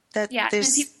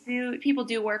people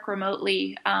do work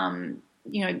remotely.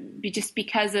 Just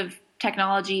because of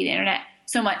technology, the internet,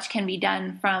 so much can be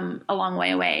done from a long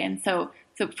way away, and so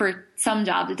for some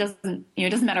jobs, it doesn't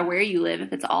matter where you live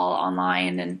if it's all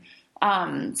online, and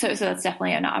so that's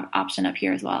definitely an option up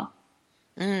here as well.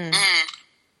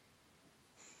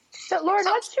 So, Lauren,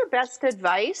 what's your best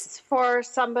advice for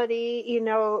somebody,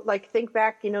 think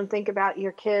back, think about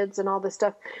your kids and all this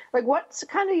stuff. Like, what's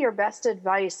kind of your best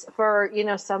advice for,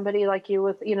 somebody like you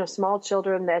with, small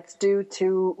children that's due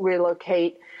to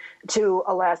relocate to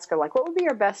Alaska? Like, what would be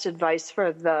your best advice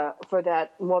for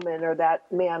that woman or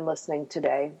that man listening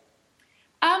today?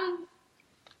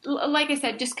 Like I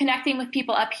said, just connecting with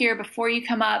people up here before you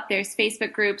come up. There's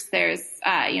Facebook groups, there's,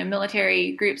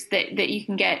 military groups that you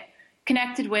can get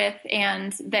connected with,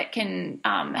 and that can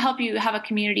help you have a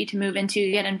community to move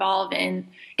into, get involved in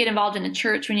a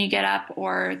church when you get up,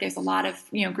 or there's a lot of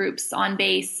groups on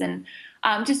base, and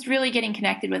just really getting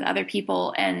connected with other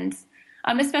people, and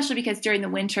especially because during the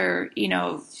winter,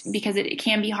 because it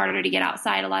can be harder to get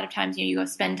outside. A lot of times, you go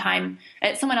spend time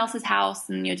at someone else's house,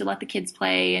 and to let the kids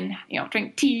play and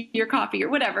drink tea or coffee or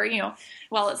whatever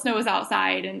while it snows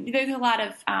outside, and there's a lot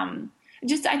of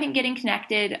just, I think, getting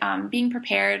connected, being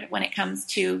prepared when it comes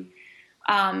to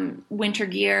winter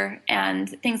gear and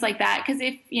things like that. Because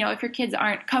if your kids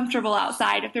aren't comfortable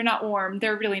outside, if they're not warm,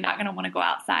 they're really not going to want to go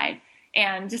outside.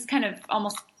 And just kind of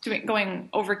almost going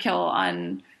overkill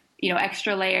on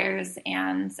extra layers,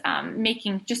 and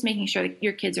making sure that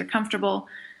your kids are comfortable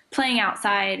playing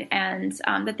outside, and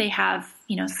that they have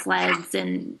sleds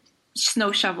and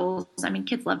snow shovels. I mean,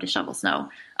 kids love to shovel snow,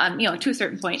 to a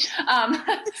certain point.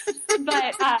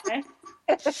 But,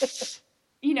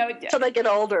 so they get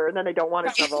older and then they don't want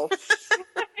to shovel.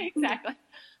 Exactly.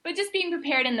 But just being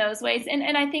prepared in those ways.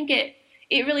 And I think it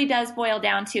really does boil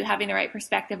down to having the right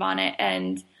perspective on it,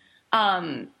 and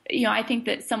I think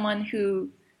that someone who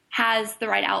has the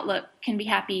right outlook can be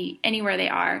happy anywhere they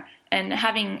are, and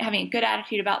having a good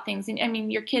attitude about things. And I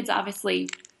mean, your kids obviously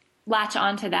latch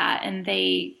onto that, and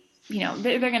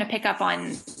they're going to pick up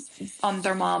on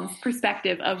their mom's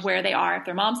perspective of where they are. If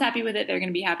their mom's happy with it, they're going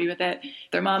to be happy with it.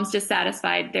 If their mom's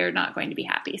dissatisfied, they're not going to be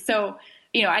happy. So,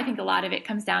 I think a lot of it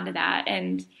comes down to that.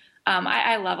 And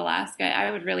I love Alaska.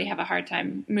 I would really have a hard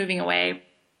time moving away.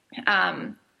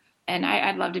 And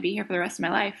I'd love to be here for the rest of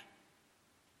my life.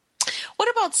 What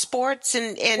about sports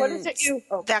and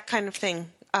that kind of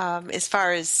thing? As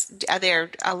far as, are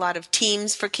there a lot of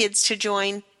teams for kids to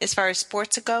join as far as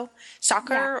sports go?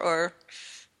 Soccer or?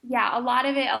 Yeah, a lot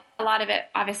of it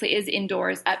obviously is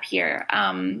indoors up here.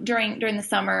 During the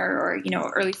summer or,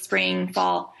 early spring,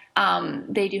 fall,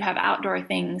 they do have outdoor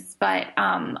things, but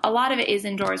a lot of it is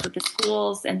indoors with the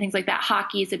schools and things like that.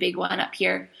 Hockey is a big one up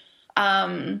here.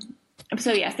 So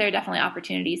yes, there are definitely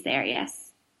opportunities there. Yes.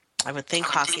 I would think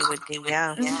hockey would be,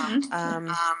 yeah.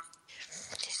 Mm-hmm.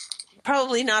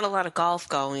 Probably not a lot of golf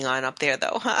going on up there,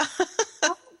 though, huh?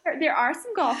 There are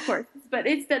some golf courses, but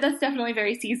that's definitely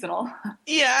very seasonal.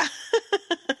 Yeah.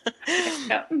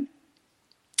 Yeah.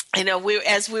 I know.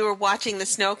 As we were watching the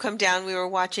snow come down, we were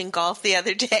watching golf the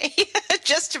other day,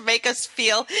 just to make us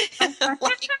feel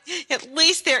like at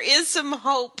least there is some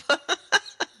hope.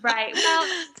 Right.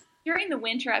 Well, during the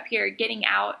winter up here, getting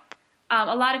out,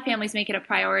 a lot of families make it a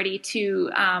priority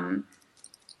to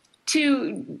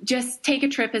just take a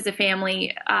trip as a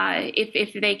family,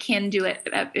 if they can do it,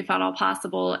 if at all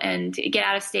possible, and get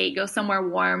out of state, go somewhere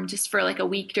warm just for like a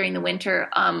week during the winter.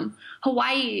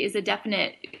 Hawaii is a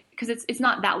definite, because it's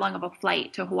not that long of a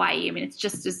flight to Hawaii. I mean,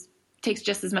 takes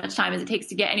just as much time as it takes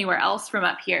to get anywhere else from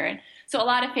up here. And so a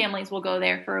lot of families will go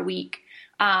there for a week.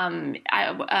 Our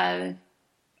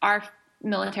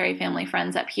military family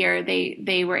friends up here,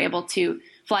 they were able to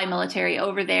fly military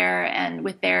over there and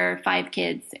with their 5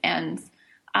 kids, and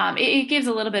it gives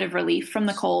a little bit of relief from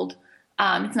the cold.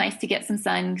 It's nice to get some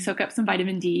sun, soak up some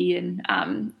vitamin D, and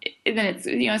then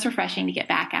it's refreshing to get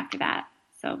back after that.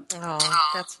 So,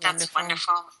 that's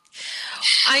wonderful.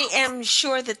 I am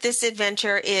sure that this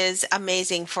adventure is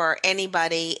amazing for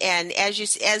anybody, and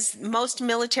as most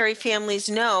military families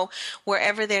know,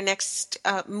 wherever their next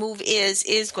move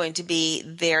is going to be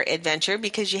their adventure,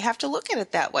 because you have to look at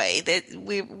it that way. That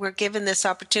we're given this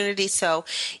opportunity, so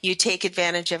you take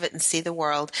advantage of it and see the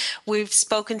world. We've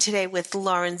spoken today with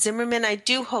Lauren Zimmerman. I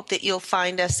do hope that you'll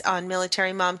find us on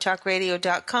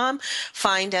MilitaryMomTalkRadio.com,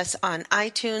 find us on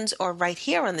iTunes, or right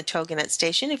here on the TogiNet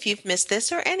station if you've missed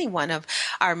this or any one of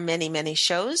our many, many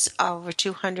shows, over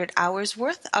 200 hours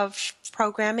worth of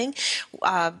programming.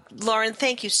 Lauren,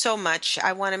 thank you so much.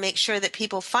 I want to make sure that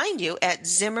people find you at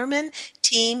Zimmerman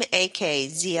Team AK,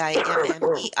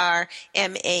 ZIMMERMAN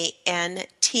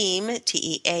Team,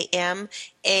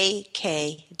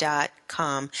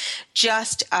 TEAMAK.com.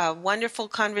 Just a wonderful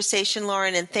conversation,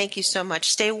 Lauren, and thank you so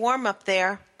much. Stay warm up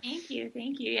there. Thank you.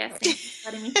 Yes, thank you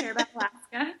for letting me hear about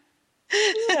Alaska.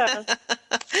 Yeah.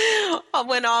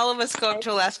 When all of us go up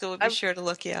to Alaska, we'll be sure to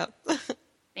look you up.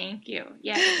 Thank you.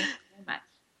 Yeah, thank you very much.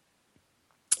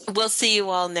 We'll see you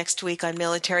all next week on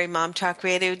Military Mom Talk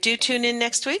Radio. Do tune in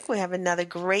next week. We have another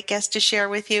great guest to share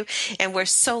with you, and we're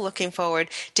so looking forward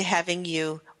to having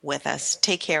you with us.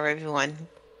 Take care, everyone.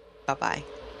 Bye-bye.